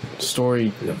great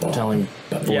storytelling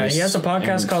voice. Yeah, he has a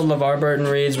podcast and- called LeVar Burton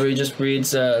Reads, where he just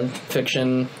reads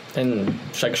fiction and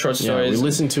like short Yeah, stories. we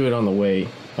listened to it on the way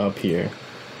up here.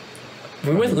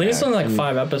 we listened to like and-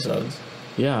 5 episodes.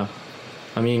 Yeah.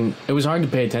 I mean, it was hard to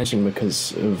pay attention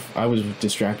because I was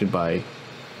distracted by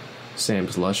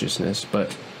Sam's lusciousness,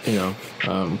 but, you know,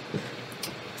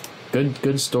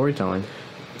 good storytelling.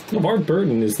 LeVar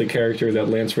Burton is the character that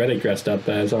Lance Reddick dressed up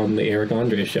as on the Eric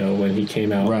Andre show when he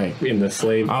came out Right. in the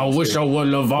slave. I wish I would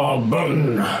LeVar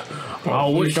Burton. I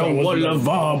wish I would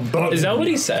LeVar Burton. Is that what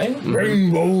he's saying?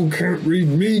 Rainbow can't read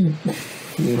me.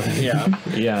 Yeah.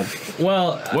 Yeah.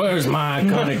 Well, Where's my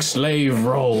iconic slave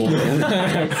role?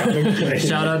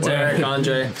 shout out to Eric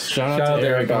Andre. Shout out to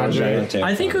Eric Andre.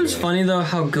 I think it was funny though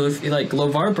how goofy, like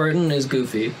LeVar Burton is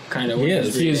goofy, kind of. He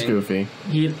is. He is goofy.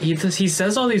 He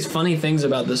says all these funny things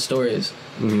about the stories.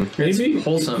 Maybe It's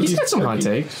wholesome. He's got some hot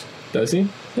takes. Does he?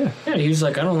 Yeah, he was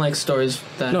like, I don't like stories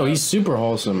that. No, he's super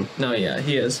wholesome. No, yeah,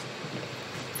 he is.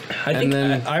 I And think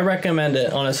then- I recommend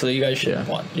it. Honestly, you guys should Yeah.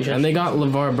 watch. You should. And they got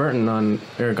LeVar Burton on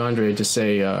Eric Andre to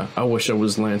say, I wish I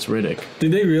was Lance Riddick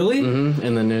Did they really?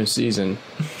 in the new season.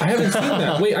 I haven't seen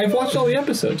that. Wait, I've watched all the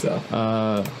episodes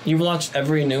though. You've watched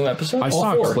every new episode. I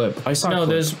saw four. a clip. I saw no, a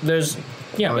clip there's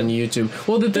yeah, on but YouTube.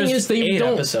 Well, the thing there's is, they 8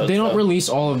 don't episodes, they don't though. release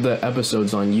all of the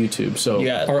episodes on YouTube. So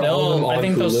yeah, Are all of them I on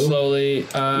think they'll Hulu? slowly.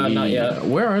 Not yet.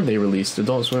 Where are they released?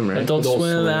 Adult Swim, right? Adult Adult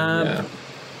Swim Swim, app,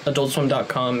 yeah.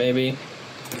 AdultSwim.com maybe.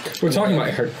 We're talking about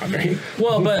Eric Andre.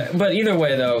 Well, but either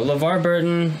way though, LeVar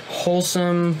Burton,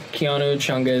 wholesome, Keanu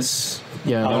Chungus,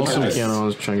 Yeah, also Podcast.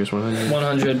 Keanu Chungus 100.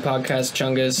 100 podcast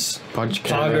Chungus, Podcast.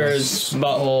 Poggers,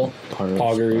 butthole.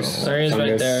 Poggers. There he is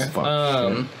right Chungus. there.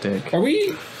 Fuck, shit, dick. Are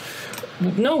we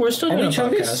No, we're still Are doing a we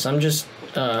Chungus? podcast. I'm just.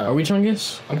 Are we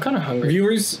Chungus? I'm kind of hungry.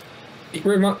 viewers?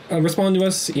 Respond to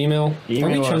us. Email. Are we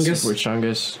Email us if Chungus? we're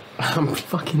Chungus. I'm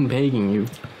fucking begging you.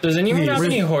 Does anyone have Please.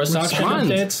 any horse auction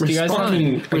updates? Do you guys have? I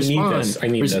need this. I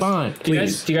need this. Respond.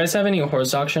 Please. Do you guys have any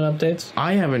horse auction updates?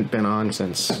 I haven't been on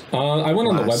since. I went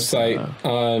on the Last,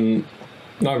 website.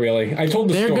 Not really. I told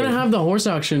the They're story. gonna have the horse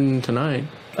auction tonight.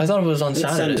 I thought it was on It's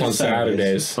Saturday. It's on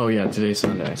Saturdays. Oh yeah, today's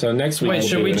Sunday. So next week. Wait, we'll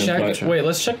should do we it, check? but- Wait,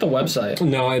 let's check the website.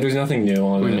 No, there's nothing new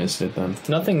on We it. missed it then.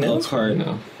 Nothing new. Elkhart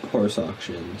No. horse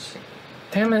auctions.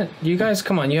 Damn it! You guys,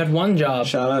 come on! You had one job.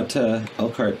 Shout out to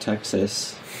Elkhart,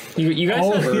 Texas. You guys.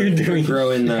 All Had, you're doing.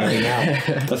 Growing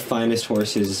the finest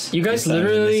horses. you guys inside of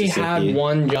literally Mississippi. had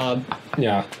one job.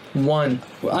 Yeah. One.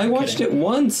 Well, I watched it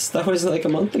once. That was like a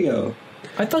month ago.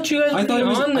 I thought you guys I would thought be it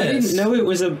was. on I this. didn't know it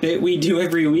was a bit we do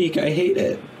every week. I hate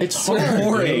it. It's so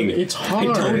boring. It's I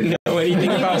hard. don't know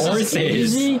anything about This is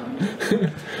horses. easy.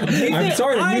 I'm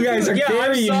sorry that you guys are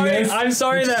carrying this. I'm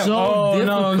sorry that. so Oh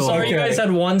no! I'm difficult. sorry. You Okay. guys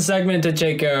had one segment to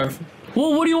take care of.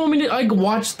 Well, what do you want me to like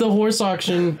watch the horse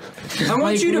auction? I want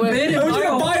Like, you to what- bid I and want you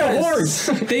to buy a horse.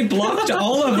 They blocked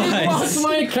all of Lost us.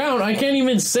 my account. I can't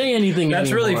even say anything.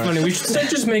 That's really anymore. funny. We should start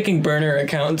just making burner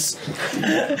accounts.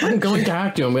 I'm going to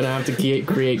have to. I'm going to have to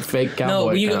create fake cowboy No,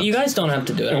 accounts. you guys don't have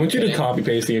to do it. I want you to I'm kidding. copy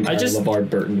paste the entire just- LeVar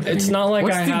Burton thing. It's not like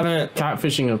What's I the haven't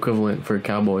catfishing equivalent for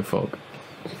cowboy folk?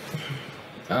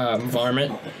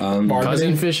 varmint. Bargain.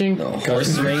 Cousin fishing?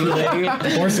 Horse wrangling.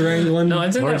 Horse wrangling. No,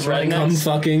 it's in that Horse wrangling. cum rednecks.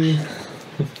 fucking.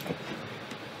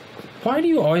 Why do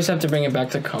you always have to bring it back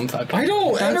to cum fucking? I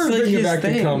don't That's ever like bring it his back to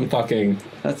thing. cum fucking.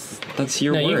 That's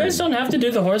your No, word. you guys don't have to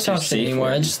do the horse auction safe anymore.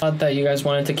 word. I just thought that you guys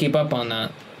wanted to keep up on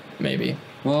that. Maybe.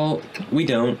 Well, we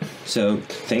don't. So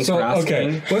thanks So for asking.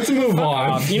 okay, let's move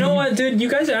on. You know what, dude? You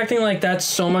guys are acting like that's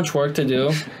so much work to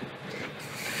do.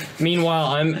 Meanwhile,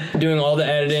 I'm doing all the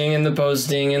editing and the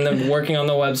posting and the working on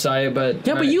the website, but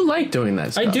Yeah, but you like doing that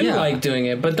I stuff. do Yeah. like doing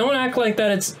it, but don't act like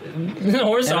that it's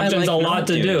horse And I auction's like a not lot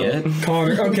to doing do. it.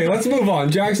 Connor, okay, let's move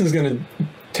on. Jackson's gonna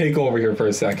take over here for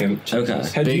a second. Okay.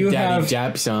 Had Big you Daddy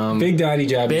have Japsum. Big Daddy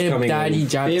Jab is Big coming Daddy in.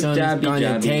 Japsum is Daddy going to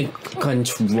Jabby. take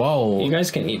control. You guys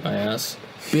can eat my ass.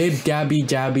 Bib dabby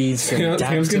dabbies.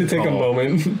 Sam's gonna take a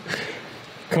moment.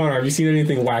 Connor, have you seen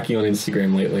anything wacky on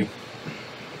Instagram lately?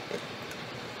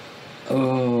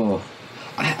 Oh,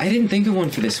 I didn't think of one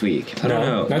for this week. I don't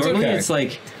know. That's Normally okay. it's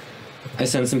like I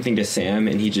send something to Sam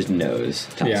and he just tells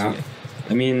Yeah. me.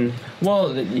 I mean,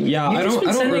 Well, yeah, I you've just don't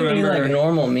been sending me remember. like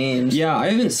normal memes. yeah, I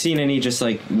haven't seen any just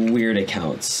like weird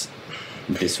accounts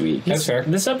this week. That's fair.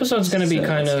 This episode's gonna be So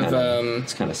kind it's of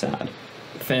it's kind of sad.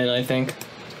 thin, I think.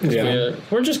 'Cause Yeah.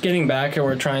 we're just getting back and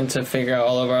we're trying to figure out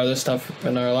all of our other stuff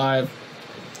in our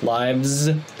lives,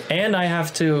 and I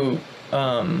have to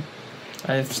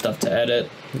I have stuff to edit.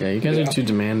 Yeah, you guys are too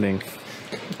demanding.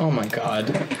 Oh my god,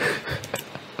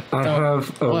 I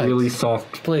have a What? really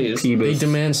soft please. They pubis.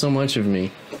 demand so much of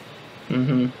me.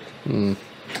 I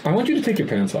want you to take your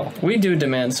pants off. We do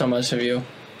demand so much of you.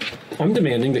 I'm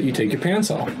demanding that you take your pants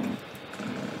off.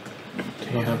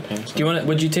 I don't have pants. Do you want to?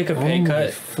 Would you take a pay Oh my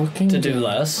cut fucking to do God.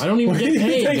 less? I don't even get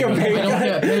paid. Take a dude. pay I don't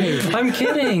get paid. I'm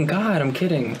kidding. God, I'm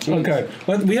kidding. Jeez. Okay,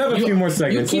 we have a few more You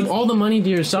segments. keep Let's- all the money to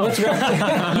yourself.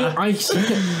 I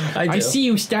do. see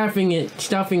you stuffing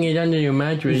it under your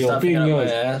mattress. Yo. Stuffing it up being my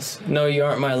yours. ass. No, you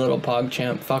aren't my little pog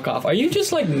champ. Fuck off. Are you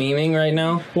just like memeing right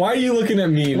now? Why are you looking at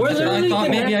me? We're literally thought the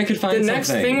maybe I could find the next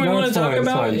something. thing we No, want to it's talk fine, it's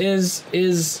about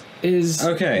fine. is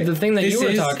Okay. the thing that This you were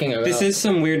is- talking about. This is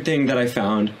some weird thing that I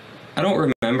found. I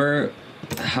don't remember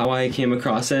how I came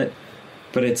across it,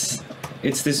 but it's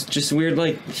this just weird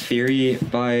like theory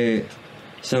by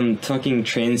some fucking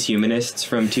transhumanists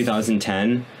from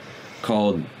 2010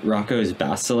 called Roko's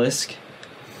Basilisk,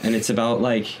 and it's about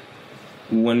like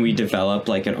when we develop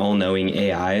like an all-knowing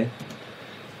AI,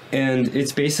 and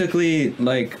it's basically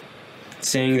like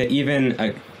saying that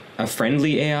even a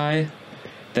friendly AI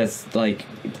that's like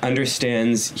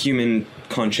understands human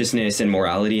consciousness and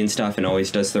morality and stuff and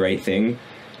always does the right thing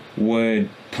would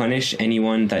punish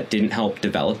anyone that didn't help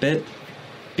develop it,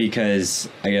 because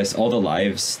I guess all the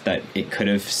lives that it could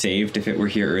have saved if it were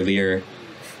here earlier,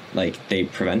 like they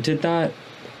prevented that.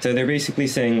 So they're basically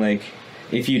saying like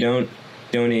if you don't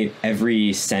donate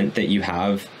every cent that you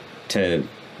have to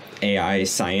AI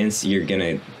science, you're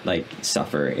gonna like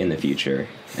suffer in the future.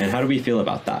 And how do we feel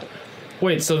about that?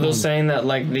 Wait, so they're saying that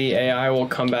like the AI will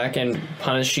come back and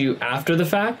punish you after the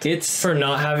fact? It's For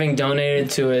not having donated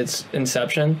to its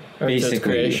inception or to basically its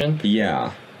creation?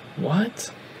 Yeah.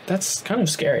 What? That's kind of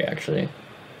scary, actually.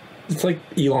 It's like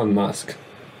Elon Musk.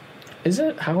 Is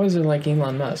it? How is it like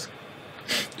Elon Musk?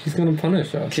 He's gonna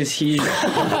punish us. Because he's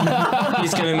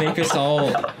gonna make us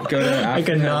all go to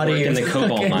Africa and naughty work in the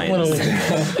cobalt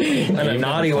mines. In a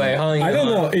naughty way, huh? I don't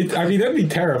know. I mean, that'd be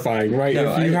terrifying, right?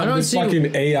 No, if you I have don't this see-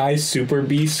 fucking AI super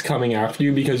beast coming after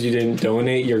you because you didn't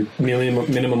donate your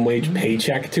minimum wage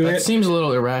paycheck to That it. seems a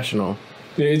little irrational.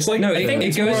 It's like No, I think it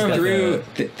it's goes more of through.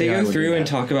 They Yeah, I go would through do and that.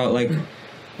 talk about like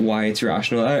why it's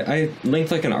rational. I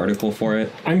linked like an article for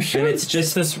it, I'm sure and it's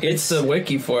just It's the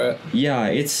wiki for it. yeah,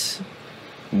 it's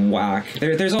whack.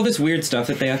 There's all this weird stuff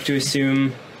that they have to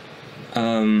assume.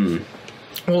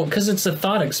 Well, because it's a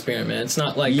thought experiment. It's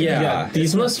not like Yeah.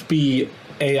 these must be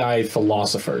AI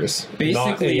philosophers, not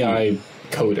Basically- AI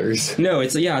coders. No,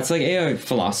 it's like AI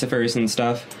philosophers and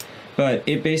stuff, but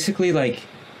it basically like,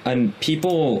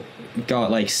 people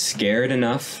got like scared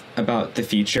enough about the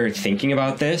future thinking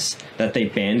about this that they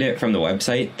banned it from the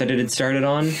website that it had started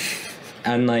on,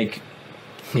 and like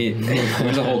it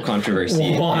was a whole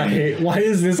controversy. Why? Why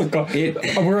is this It-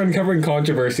 we're uncovering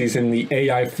controversies in the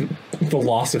AI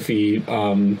philosophy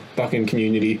fucking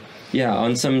community. Yeah,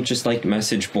 on some just like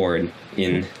message board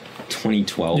in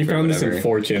 2012 You or found this whatever. in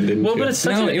 4chan, didn't Well, you? but it's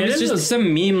such No, a, it was is just a-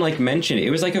 some meme like mentioned. It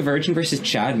was like a Virgin versus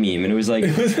Chad meme, and it was like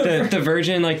the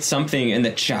Virgin like something, and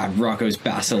the Chad Rocco's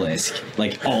Basilisk,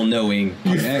 like all knowing,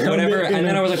 whatever. it in And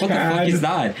then a I was like, what the fuck Chad is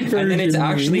that? And then it's Virgin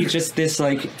actually meme. just this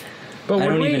like. But I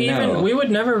would don't we even know. We would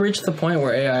never reach the point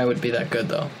where AI would be that good,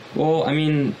 though. Well, I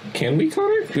mean, Can we,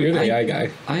 Connor? You're the I- AI guy.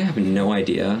 I have no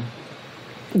idea.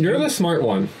 You're the smart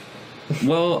one.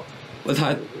 Well,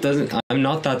 that doesn't. I'm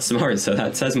not that smart, so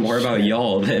that says more about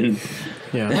y'all than.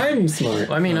 Yeah. I'm smart.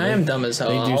 I mean, I am dumb as hell.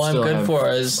 They do All I'm still good have for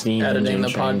is steam editing the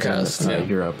engine trains podcast. in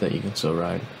Europe that you can still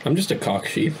ride. I'm just a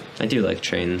cocksheath. I do like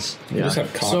trains, You just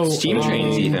have cocks. So, steam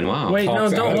trains even. Wow. Wait, no,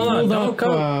 Talks don't out. hold on. Pulled Don't up,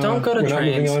 go. Don't go to we're not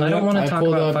moving trains. on I don't yet? want I to talk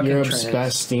pulled about up fucking Europe's trains.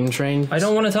 best steam train. I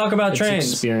don't want to talk about It's trains.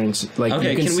 experience. Like, Okay,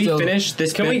 you can can we still, finish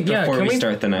this bit before we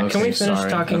start the next? Can we Okay, finish sorry.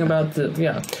 talking Okay. about the?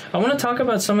 Yeah, I want to talk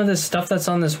about some of this stuff that's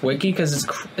on this wiki because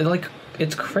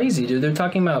it's crazy, dude. They're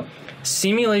talking about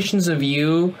simulations of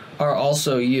you are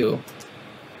also you.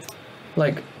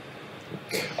 Like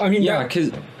I mean, Yeah,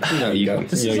 because no, you go.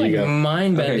 this Yeah, is you like go.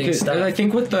 mind-bending Okay, 'cause stuff. I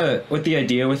think what the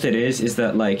idea with it is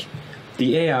that like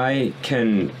the AI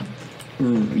can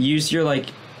use your like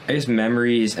I guess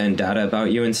memories and data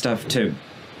about you and stuff to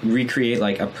recreate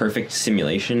like a perfect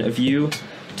simulation of you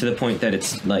to the point that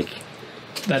it's like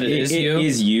That it is you? It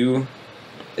is you,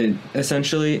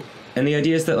 essentially. And the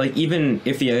idea is that like even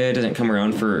if the AI doesn't come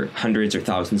around for hundreds or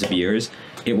thousands of years,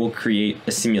 it will create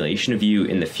a simulation of you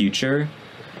in the future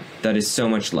that is so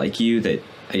much like you that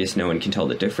I guess no one can tell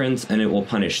the difference, and it will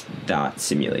punish that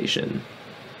simulation.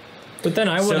 But then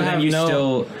I would So have then you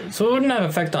still... So it wouldn't have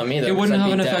effect on me, though. It wouldn't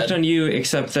have an dead. effect on you,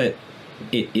 except that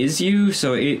it is you,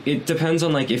 so it depends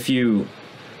on, like, if you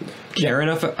care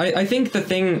enough. I think the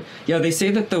thing... Yeah, they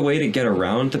say that the way to get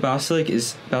around the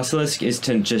Basilisk is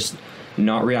to just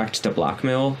not react to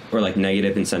blackmail or, like,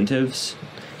 negative incentives.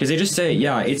 Because they just say,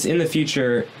 yeah, it's in the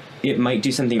future, it might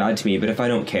do something bad to me, but if I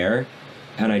don't care,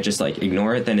 and I just, like,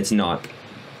 ignore it, then it's not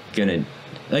gonna...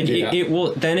 Like, it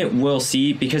will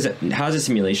see, because it has a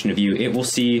simulation of you, it will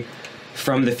see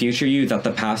from the future you that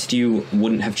the past you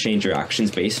wouldn't have changed your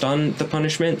actions based on the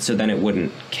punishment, so then it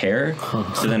wouldn't care,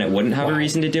 so then it wouldn't have a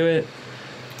reason to do it.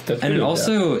 That's And pretty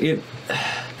also,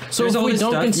 So if all we this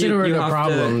don't stuff consider you it a have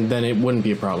problem, then it wouldn't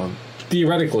be a problem.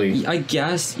 theoretically. I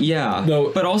guess, yeah.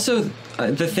 Though- But also,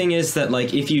 the thing is that,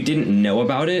 like, if you didn't know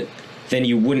about it, then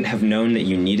you wouldn't have known that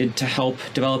you needed to help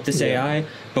develop this AI.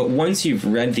 But once you've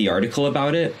read the article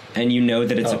about it and you know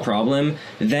that it's a problem,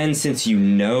 then since you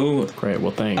know Great,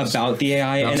 well, thanks. about the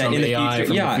AI Now and some in the AI future,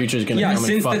 from the future is gonna come and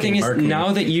since the fucking thing is murk me.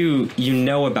 now that you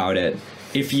know about it,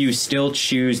 if you still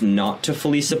choose not to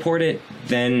fully support it,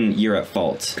 then you're at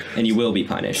fault and you will be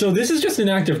punished. So this is just an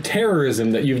act of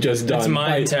terrorism that you've just done. It's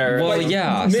mind by- terror. Well,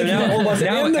 yeah. So making all of us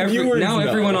and the viewers now know.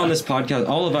 everyone on this podcast,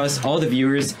 all of us, all the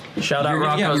viewers, Shout out you're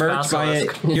gonna get Roko's murked by it.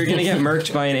 Basilisk. You're gonna get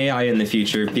murked by an AI in the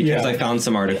future because Yeah. I found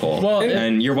some article. Well,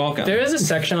 and you're welcome. There is a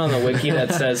section on the wiki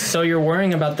that says, so you're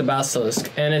worrying about the basilisk,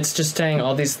 and it's just saying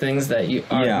all these things that you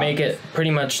are, Yeah. make it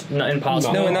pretty much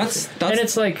impossible. No, and that's and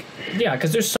it's like, yeah,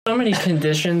 because there's so many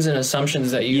conditions and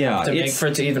assumptions that you have to make for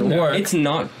it to even work. It's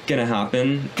not gonna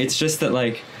happen. It's just that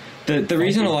like the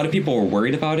reason a lot of people were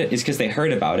worried about it is because they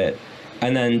heard about it,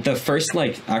 and then the first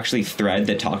like actually thread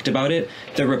that talked about it,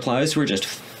 the replies were just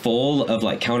full of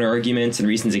like counter arguments and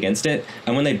reasons against it,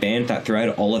 and when they banned that thread,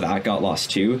 all of that got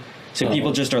lost too. So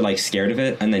people just are like scared of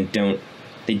it, and then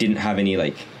they didn't have any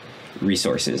like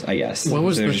resources, I guess. What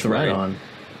was So they're the just thread worried.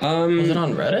 on? Was it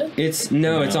on Reddit? It's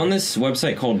it's on this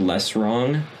website called Less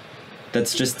Wrong.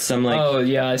 That's just some like Oh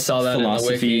yeah, I saw that in the wiki.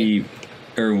 philosophy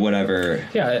or whatever.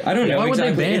 Yeah, I don't know Why would they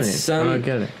exactly. ban It's it? some I don't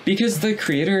get it. because the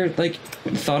creator like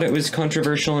thought it was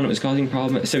controversial and it was causing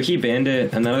problems, so he banned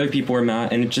it, and then other people were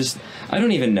mad, and it just I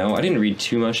don't even know. I didn't read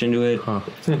too much into it. Huh.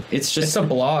 It's just It's a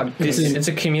blog. It's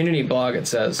a community blog. It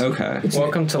says. okay.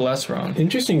 Welcome to Less Wrong.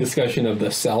 Interesting discussion of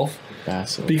the self.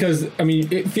 Basilisk. Because, I mean,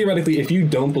 theoretically, if you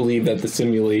don't believe that the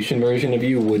simulation version of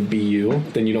you would be you,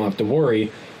 then you don't have to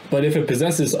worry. But if it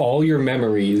possesses all your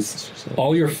memories,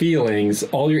 all your feelings,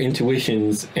 all your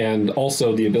intuitions, and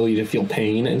also the ability to feel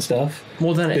pain and stuff,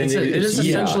 Well, then it is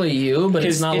essentially you, but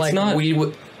it's not like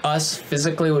us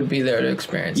physically would be there to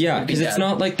experience. Yeah, We'd be because it's dead.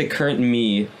 not like the current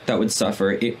me that would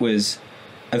suffer. It was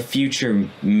a future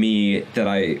me that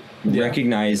I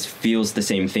recognize feels the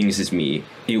same things as me.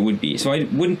 It would be. So I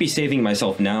wouldn't be saving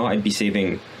myself now. I'd be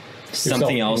saving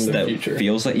something Yourself else in the that future.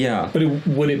 feels like, yeah. but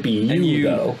would it be And you,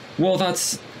 though? Well,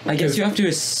 that's... I guess Because you have to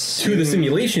assume... To the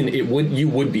simulation, you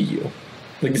would be you.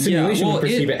 Like, the simulation well, would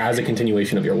perceive it as a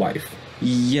continuation of your life.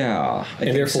 Yeah, I And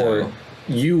think therefore,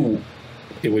 so.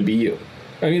 it would be you.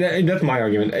 I mean, that's my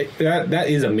argument. That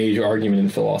is a major argument in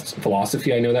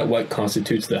philosophy. I know that what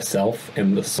constitutes the self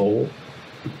and the soul.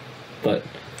 But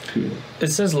It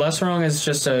says Less Wrong is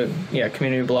just a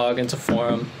community blog. It's a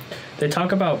forum. They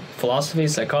talk about philosophy,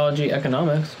 psychology,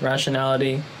 economics,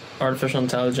 rationality, artificial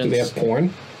intelligence. do they have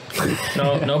porn?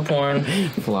 No porn.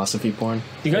 Philosophy porn.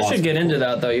 You guys should get into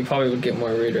that though. You probably would get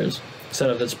more readers instead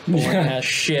of this boring ass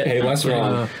shit. Hey, Less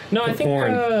Wrong. No, I think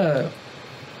porn.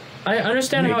 I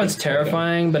understand how it's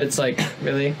terrifying, but it's like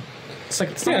really, it's not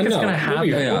like it's gonna happen.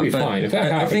 We'll be but fine. If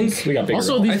that I happens, think- we got bigger.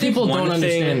 Also, goals. these I think people one don't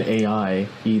thing- understand AI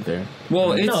either.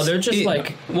 Well, No, they're just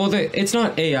like... Well, it's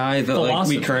not AI that like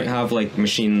Philosophy. we currently have like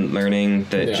machine learning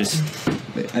that Yeah. just...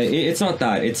 It's not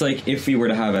that. It's like if we were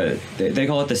to have they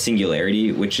call it the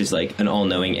singularity, which is like an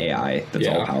all-knowing AI that's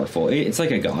Yeah. all-powerful. It's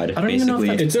like a god, I don't even know if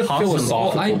basically. that's it's a possible.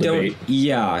 philosophical I don't... debate.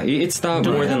 Yeah, it's that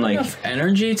Do more I than have like... enough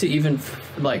energy to even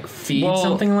like feed Well,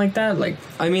 something like that? Like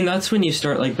I mean, that's when you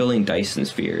start like building Dyson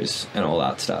spheres and all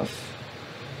that stuff.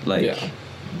 Like... Yeah.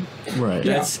 Right.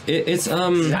 It's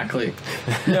exactly.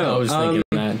 I was thinking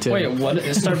that too. Wait, what?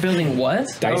 Start building what?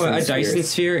 Dyson a Dyson spheres.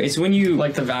 sphere is when you...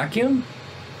 Like the vacuum?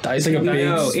 Dyson It's like a big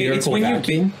vacuum? No, it's spherical when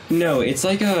vacuum. No, it's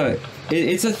like a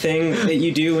It's a thing that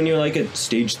you do when you're like a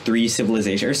stage 3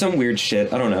 civilization or some weird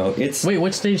shit. I don't know. It's Wait,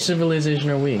 what stage civilization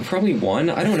are we? probably 1.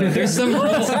 I don't know. There's some.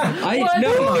 There's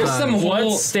some whole.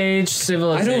 What stage I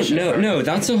civilization? don't know. No,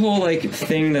 that's a whole like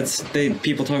thing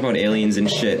people talk about aliens and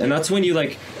shit, and that's when you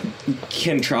like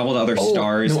can travel to other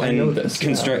stars no, I and know this.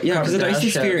 construct. Yeah, because the Dyson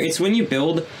Kardashian. sphere. It's when you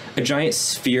build a giant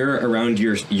sphere around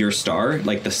your star,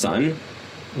 like the sun,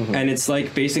 and it's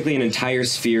like basically an entire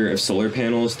sphere of solar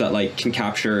panels that like can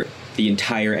capture the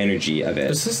entire energy of it.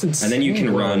 This is insane. And then you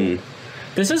can run.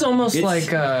 This is almost It's-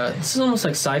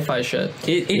 like sci-fi shit.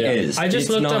 It is. I just It's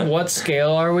looked not- up what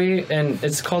scale are we, and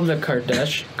it's called the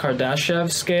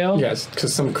Kardashev scale. Yes,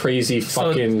 because some crazy So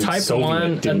fucking type Soviet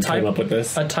 1, dude came up with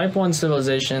this. A type 1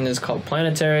 civilization is called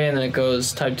planetary, and then it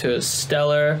goes type 2 is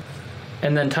stellar,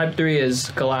 and then type 3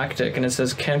 is galactic, and it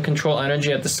says can control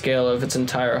energy at the scale of its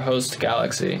entire host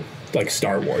galaxy. Like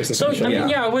Star Wars. So I essentially.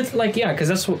 mean, because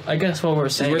that's I guess what we're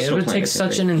saying. We're It still would take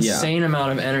such an planetary, yeah. insane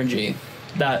amount of energy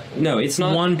that No, it's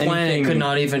not one planet anything could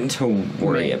not even to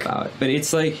worry make. about. But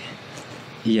it's like,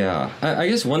 yeah, I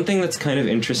guess one thing that's kind of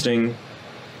interesting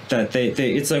that they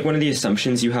it's like one of the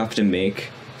assumptions you have to make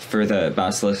for the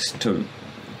Basilisk to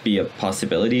be a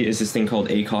possibility is this thing called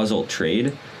acausal trade,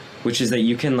 which is that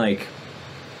you can like,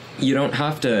 you don't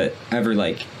have to ever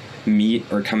like meet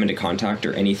or come into contact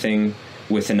or anything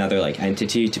with another like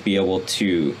entity to be able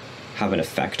to have an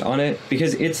effect on it,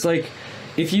 because it's like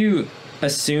if you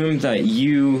assume that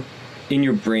you in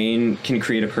your brain can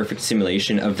create a perfect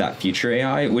simulation of that future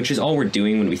AI, which is all we're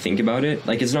doing when we think about it,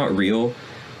 like it's not real,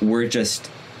 we're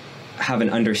just have an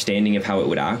understanding of how it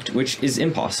would act, which is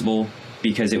impossible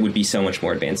because it would be so much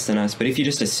more advanced than us. But if you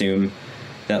just assume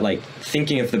that like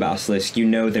thinking of the Basilisk, you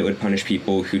know that it would punish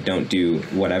people who don't do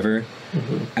whatever,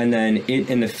 and then it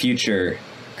in the future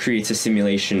creates a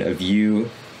simulation of you,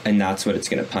 and that's what it's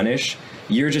going to punish.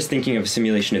 You're just thinking of a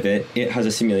simulation of it. It has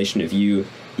a simulation of you,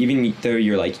 even though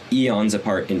you're like eons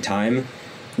apart in time.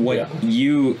 What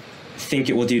you think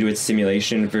it will do to its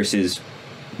simulation versus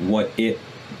what it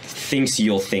thinks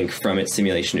you'll think from its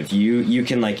simulation of you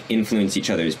can like influence each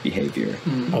other's behavior.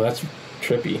 Oh, that's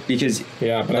trippy. Because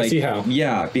Yeah, but I see how.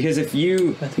 Yeah, because if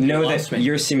you think you know lost that me.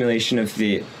 your simulation of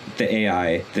the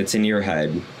AI that's in your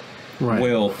head Right.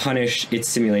 will punish its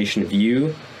simulation of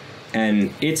you,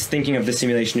 and it's thinking of the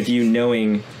simulation of you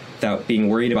knowing that being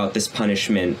worried about this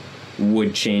punishment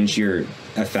would change your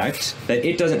effect, that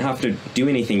it doesn't have to do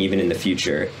anything even in the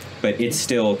future, but it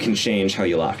still can change how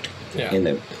you'll act in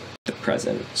the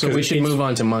present. So we should move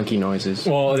on to monkey noises.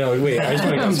 Well, no, wait. I just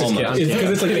want to I'm just kidding, I'm It's kidding.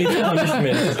 because it's like its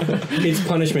punishment. Its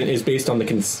punishment is based on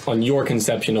on your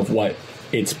conception of what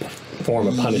its form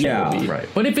of punishment Yeah. would be. Right.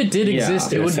 But if it did Yeah,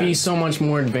 exist, it in a would be sense. so much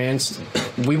more advanced.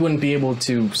 We wouldn't be able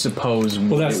to suppose.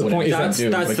 Well, that's the point, is That's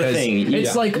that the because thing.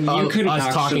 It's like You couldn't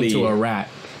us talking actually- to a rat.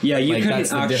 Yeah, you Like, couldn't that's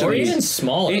the or actually. difference. even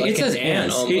smaller. It like says an ant.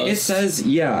 ants. It Almost. says,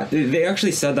 yeah, they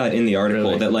actually said that in the article,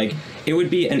 Really? that like it would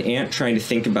be an ant trying to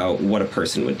think about what a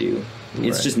person would do.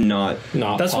 It's Right. just not.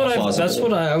 Not That's what possible. That's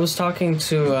what I was talking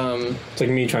to. It's like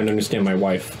me trying to understand my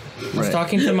wife. I was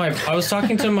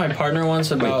talking to my partner once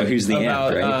about but who's the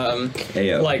ant, right?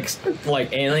 Ayo.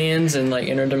 like aliens and like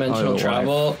interdimensional Oh,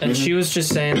 travel, and she was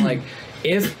just saying like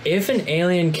if an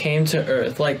alien came to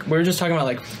Earth, like we were just talking about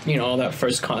like, you know, all that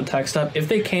first contact stuff, if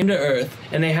they came to Earth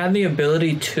and they had the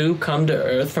ability to come to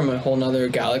Earth from a whole nother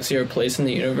galaxy or place in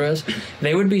the universe,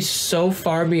 they would be so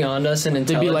far beyond us in be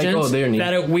intelligence like, oh, they're neat.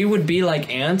 that we would be like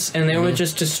ants, and they would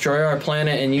just destroy our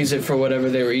planet and use it for whatever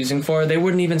they were using for. They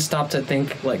wouldn't even stop to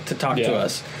think, like, to talk to Yeah.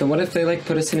 us. Then what if they like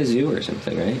put us in a zoo or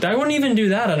something, right? I wouldn't even do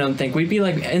that, I don't think. We'd be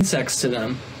like insects to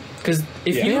them. Because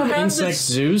if Yeah. you You have have insect this,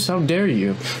 zoos? How dare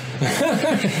you?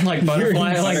 like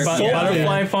butterfly, You're like insulting.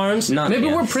 butterfly farms, Not Maybe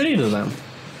we're ants. pretty to them.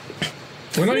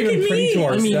 We're not even pretty to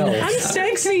ourselves.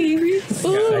 sexy.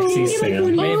 Sexy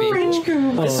Sam. Maybe.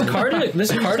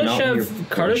 This not when you're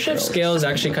Kardashev scale is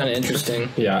actually kind of interesting.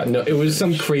 Yeah, no, it was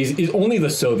some crazy. Only the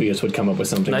Soviets would come up with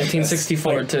something. like this.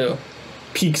 1964 Like, too.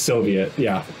 peak Soviet.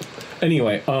 Yeah.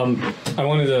 Anyway, I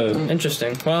wanted to.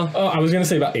 Interesting. Well, I was gonna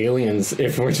say about aliens.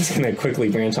 If we're just gonna quickly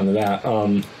branch onto that,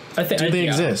 I think Do they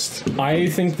yeah. exist? I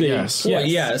think they. Yes. Well,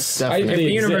 yes. Definitely. If They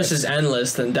the universe exist. is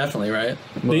endless, then definitely, right?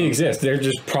 They exist. They're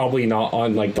just probably not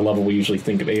on like the level we usually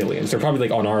think of aliens. They're probably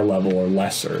like on our level or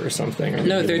lesser or something. Or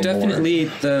No, maybe they're a little more. definitely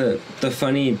the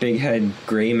funny big head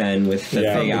gray men with the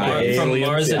Yeah, big the eyes. From aliens,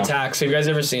 Mars yeah. Attacks. Have you guys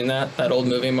ever seen that old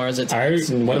movie, Mars I Attacks?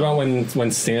 what about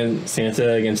when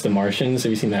Santa against the Martians? Have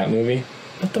you seen that movie?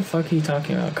 What the fuck are you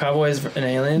talking about? Cowboys and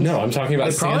aliens? No, I'm talking about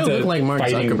They probably Santa look like Mark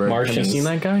fighting Zuckerberg. Martians. Have you seen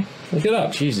that guy? Look it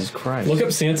up. Jesus Christ. Look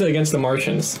up Santa against the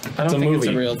Martians. I don't think it's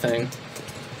a real thing.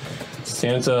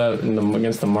 Santa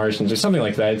against the Martians or something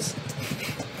like that.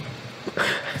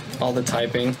 all the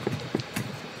typing.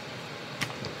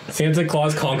 Santa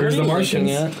Claus conquers the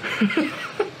Martians.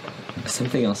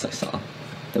 Something else I saw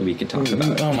that we could talk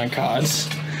about. Oh my god.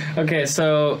 Okay,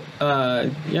 so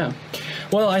yeah.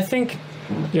 Well, I think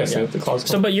Yeah, Santa Claus.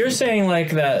 so. But you're saying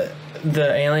like that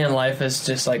the alien life is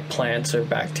just like plants or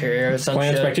bacteria or something.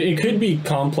 Plants, bacteria. It could be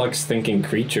complex thinking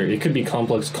creature. It could be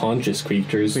complex conscious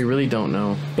creatures. We really don't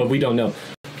know. But we don't know.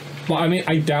 Well, I mean,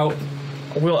 I doubt.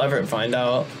 We'll ever find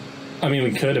out. I mean,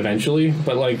 we could eventually,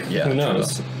 but like, Yeah, who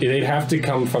knows? They'd have to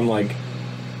come from like.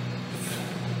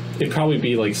 It'd probably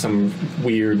be like some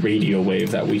weird radio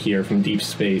wave that we hear from deep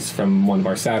space from one of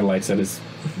our satellites that is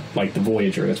like the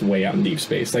Voyager that's way out in deep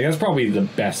space. Like that's probably the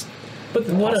best. But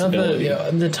what of possibility.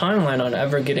 the timeline on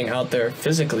ever getting out there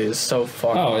physically is so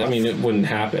far. Oh, off. I mean, it wouldn't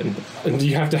happen.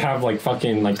 You have to have like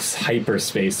fucking like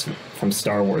hyperspace from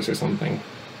Star Wars or something.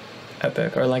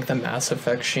 Epic, or like the Mass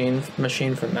Effect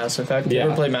machine from Mass Effect. You Yeah.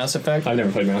 ever play Mass Effect? I've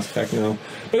never played Mass Effect, no.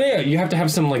 But yeah, you have to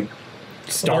have some like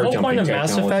star The whole jumping point of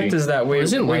technology. Mass Effect is that we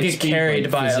Isn't get light speed, carried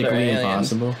like, by other physically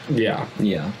aliens. impossible? Yeah,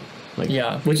 Yeah.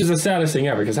 Yeah, which is the saddest thing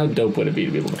ever. Because how dope would it be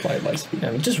to be able to fly at light speed?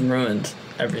 yeah, it just ruined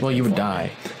everything. Well, you would for me.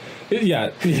 die Yeah,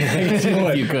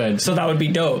 if you could. So that would be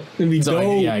dope. It'd be So,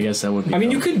 dope. yeah, I guess that would be. I mean,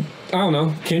 dope. you could. I don't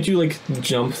know. Can't you like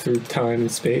jump through time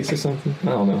and space or something? I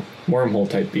don't know. Wormhole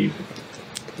type beat.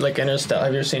 Like Interstellar.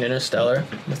 Have you ever seen Interstellar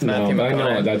with No, Matthew but I know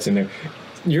McConaughey? that's in there.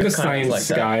 You're the Kind of science like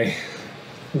that. guy.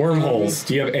 Wormholes.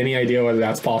 Do you have any idea whether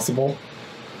that's possible?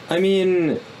 I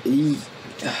mean,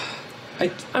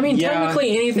 I mean, yeah.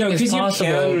 technically anything No, 'cause is you possible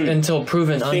can until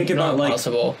proven think about, not like,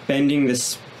 possible. bending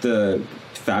the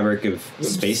fabric of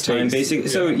space-time, Space, basically.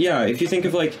 So yeah, if you think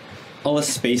of like all of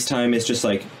space-time is just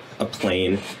like a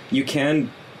plane, you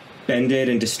can bend it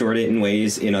and distort it in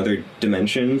ways in other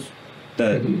dimensions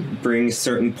that bring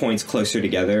certain points closer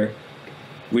together,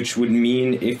 which would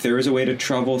mean if there was a way to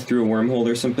travel through a wormhole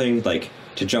or something, like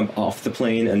to jump off the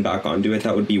plane and back onto it,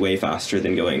 that would be way faster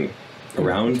than going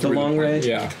around the long way.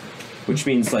 Yeah. Which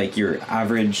means like your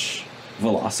average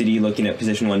velocity looking at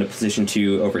position 1 to position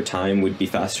 2 over time would be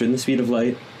faster than the speed of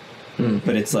light.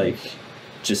 But it's like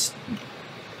just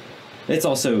it's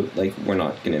also like we're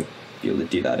not gonna be able to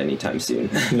do that anytime soon.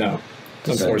 No.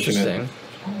 That's Unfortunate. interesting.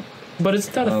 But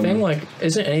isn't that a thing? Like,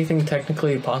 isn't anything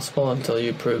technically possible until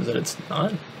you prove that it's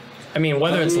not? I mean,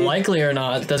 whether it's likely or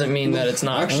not doesn't mean that it's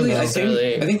not Actually, I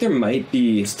necessarily think there might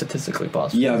be statistically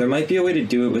possible. there might be a way to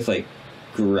do it with like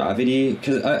gravity,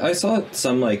 because I saw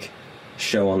some like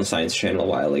show on the Science Channel a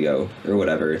while ago or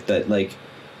whatever that like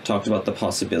talked about the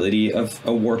possibility of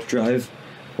a warp drive,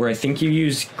 where I think you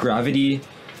use gravity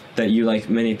that you like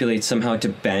manipulate somehow to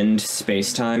bend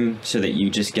space-time so that you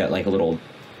just get like a little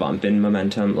bump in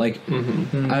momentum. Like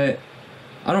I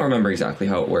don't remember exactly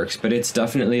how it works, but it's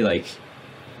definitely like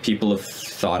people have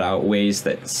thought out ways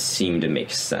that seem to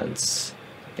make sense.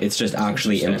 It's just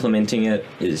actually interesting. implementing it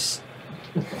is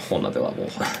a whole nother level.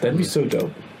 That'd be so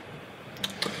dope.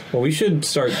 Well, we should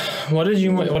start. What did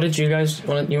you guys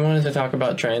want? You wanted to talk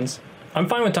about trains? I'm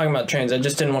fine with talking about trains. I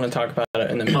just didn't want to talk about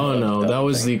it in the middle. Oh no, of that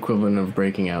was thing. the equivalent of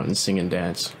breaking out and sing and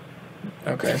dance.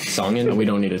 Okay. Songin'? We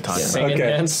don't need to talk Sing about and it.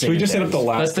 Okay. dance. Should we just hit up the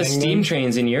last That's the thing steam then?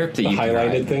 trains in Europe that The you can highlighted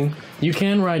ride. thing? You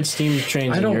can ride steam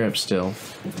trains I in don't- Europe still.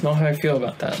 Know how I feel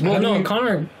about that. Well, no,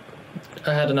 Connor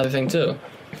had another thing too.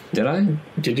 Did I?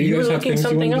 Did You were guys have looking things you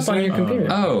something wanted up to on say? your computer.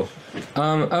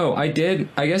 Oh, I did.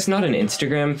 I guess not an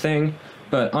Instagram thing,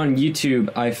 but on YouTube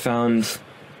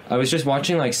I was just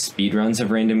watching like speedruns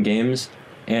of random games,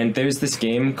 and there's this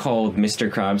game called Mr.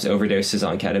 Krabs Overdoses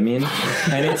on Ketamine,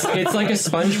 and it's like a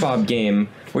SpongeBob game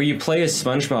where you play as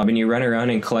SpongeBob and you run around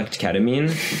and collect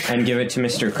ketamine and give it to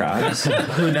Mr. Krabs.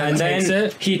 And takes then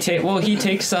it? he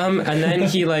takes some, and then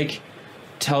he like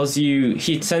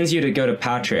he sends you to go to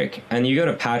Patrick, and you go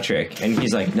to Patrick, and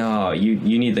he's like, no,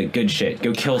 you need the good shit,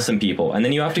 go kill some people, and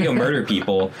then you have to go murder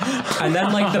people, and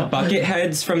then like the bucket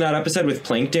heads from that episode with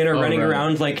Plankton are running right.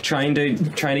 around like trying to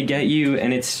get you,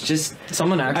 and it's just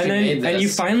Someone actually made this. and you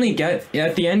finally get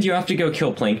at the end you have to go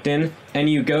kill Plankton, and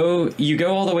you go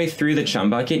all the way through the chum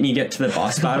bucket and you get to the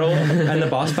boss battle, and the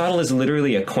boss battle is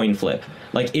literally a coin flip.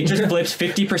 Like it just flips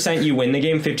 50% you win the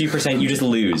game, 50% you just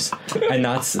lose. And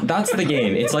that's the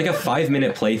game. It's like a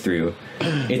 5-minute playthrough.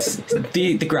 It's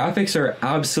the graphics are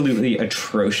absolutely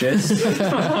atrocious.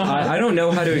 I don't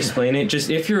know how to explain it. Just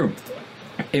if you're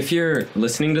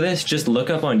listening to this, just look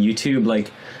up on YouTube like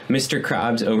Mr.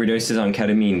 Krabs Overdoses on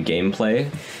Ketamine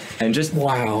gameplay, and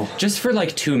just for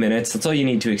like 2 minutes, that's all you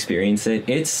need to experience it.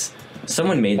 It's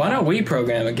someone made Why that. don't we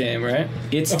program a game, right?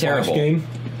 It's A flash terrible. game?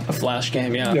 A flash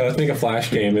game, yeah. Yeah, let's make a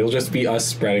flash game. It'll just be us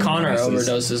spreading. Connor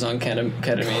viruses. overdoses on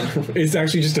ketamine. It's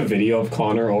actually just a video of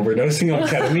Connor overdosing on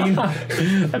ketamine.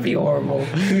 That'd be horrible.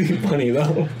 It'd be funny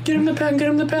though. Get him the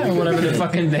pen, or whatever the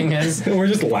fucking thing is. We're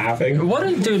just laughing. What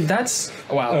a dude, that's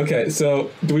wow. Okay, so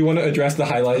do we want to address the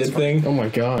highlighted thing? Oh my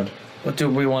god. What do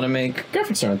we want to make?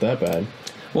 Graphics aren't that bad.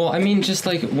 Well, I mean, just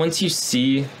like once you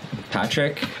see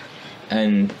Patrick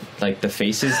and like the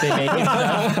faces they make and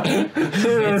stuff,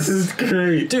 This is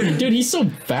great. Dude, he's so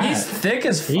fat. He's thick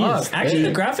as He fuck. is Actually, the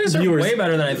thick. graphics are Viewers- way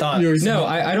better than I thought. Viewers- no,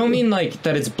 I don't mean like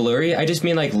that it's blurry. I just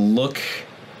mean like look.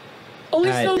 Oh,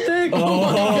 he's so I- thick. That's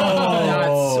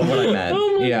what I meant.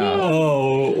 Oh my yeah. God.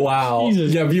 Oh wow!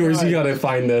 Jesus yeah, viewers, Christ. you gotta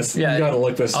find this. Yeah, you gotta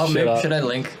look this shit up. Should I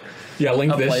link? Yeah,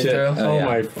 link a this shit. playthrough? Oh Yeah.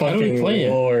 my do we fucking play it?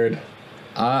 lord!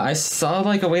 I saw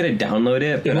like a way to download it,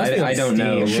 It but must be on I don't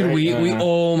know. Steam. Should we?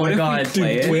 Oh my What if we god!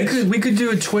 play it? We could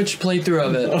do a Twitch playthrough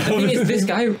of it. The thing is, this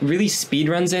guy really speed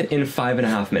runs it in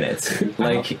 5.5 minutes.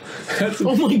 Like,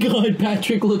 Oh my god,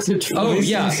 Patrick looks atrocious. oh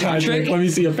yeah, Patrick, Patrick. let me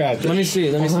see a Patrick. Let me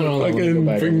see. Hold on, hold on, let me go Fucking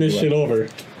back, bring let me this go shit back. over.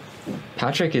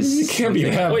 Patrick is. It can't be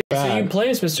that Wait, so you bad. play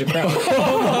as Mr. Krabs?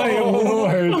 Oh my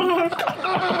lord!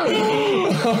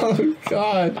 Oh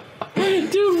god!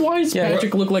 Dude, why does Yeah,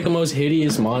 Patrick look like the most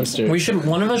hideous monster?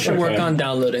 One of us should work Okay. on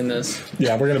downloading this.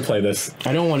 Yeah, we're gonna play this.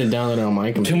 I don't want to download it on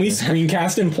my computer. Can we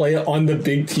screencast and play it on the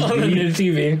big TV? On the new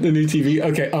TV. The new TV.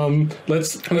 Okay.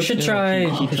 Let's. We should try.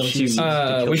 He tells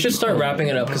you. We should start wrapping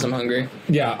it up because I'm hungry.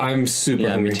 Yeah, I'm super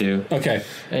Yeah, me hungry. too. Okay.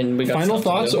 And we got Final stuff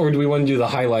to thoughts, do. or do we want to do the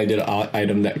highlighted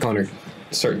item that Connor?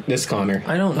 Sorry, this Connor.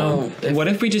 I don't know. What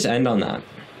if we just end on that?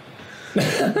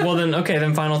 Well then, okay.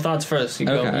 Then final thoughts first. You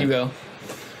go. Okay. You go.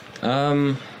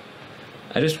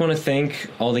 I just want to thank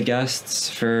all the guests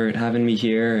for having me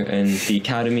here, and the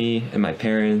academy, and my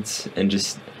parents, and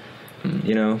just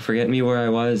forget me where I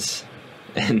was,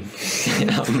 and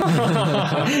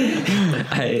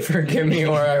I Forgive me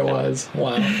where I was.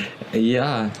 Wow.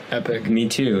 yeah, Epic. me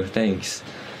too. Thanks.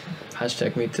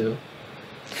 Hashtag me too.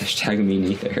 Hashtag me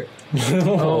neither.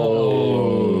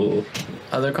 Oh.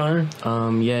 Other Connor?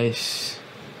 Yes.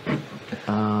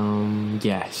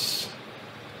 Yes.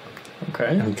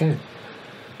 Okay. Okay.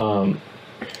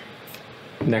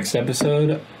 Next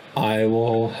episode, I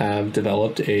will have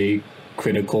developed a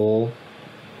critical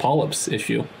polyps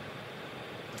issue.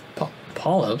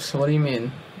 Polyps? What do you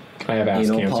mean? I have ass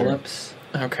Anal cancer. polyps.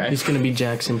 Okay. He's gonna be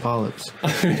Jackson Polyps.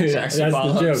 That's the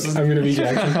Polyps. joke. I'm gonna be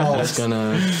Jackson Polyps.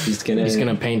 He's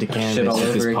gonna paint a canvas shit all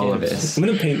with his over a polyps. canvas. I'm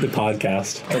gonna paint the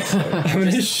podcast. I'm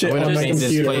gonna shit I'm on gonna my paint this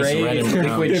computer place red and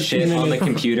brown. Liquid shit on the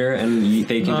computer, and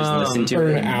they can just listen to for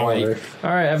it an in hour. white. All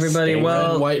right, everybody. Red,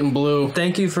 Well, white, and blue.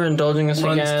 thank you for indulging us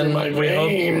Runs again. through my We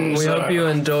veins. hope you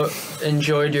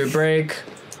enjoyed your break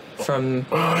from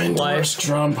Endorse life,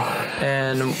 Trump.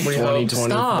 and we hope.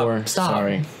 2024. Stop.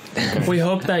 Sorry. We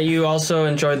hope that you also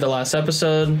enjoyed the last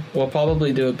episode. We'll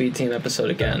probably do a B team episode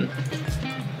again,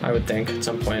 I would think, at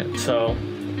some point. So,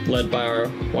 led by our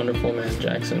wonderful man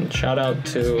Jackson. Shout out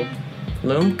to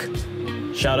Lumk.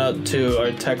 Shout out to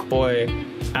our tech boy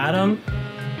Adam.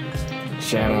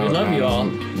 Shout We out. love you all.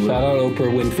 Shout out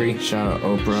Oprah Winfrey. Shout out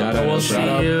Oprah. Shout out- We'll Shout see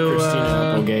out you,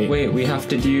 Christina Applegate. Wait, we have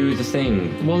to do the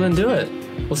thing. Well, then do it.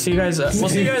 We'll see you guys. We'll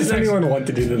see you guys Does next. anyone want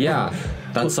to do this? Yeah,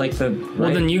 that's like the. Well,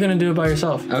 right? then you're gonna do it by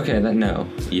yourself. Okay, then no,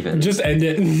 even. Just end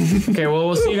it. Okay. Well,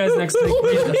 we'll see you guys next week.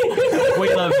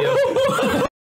 We love you.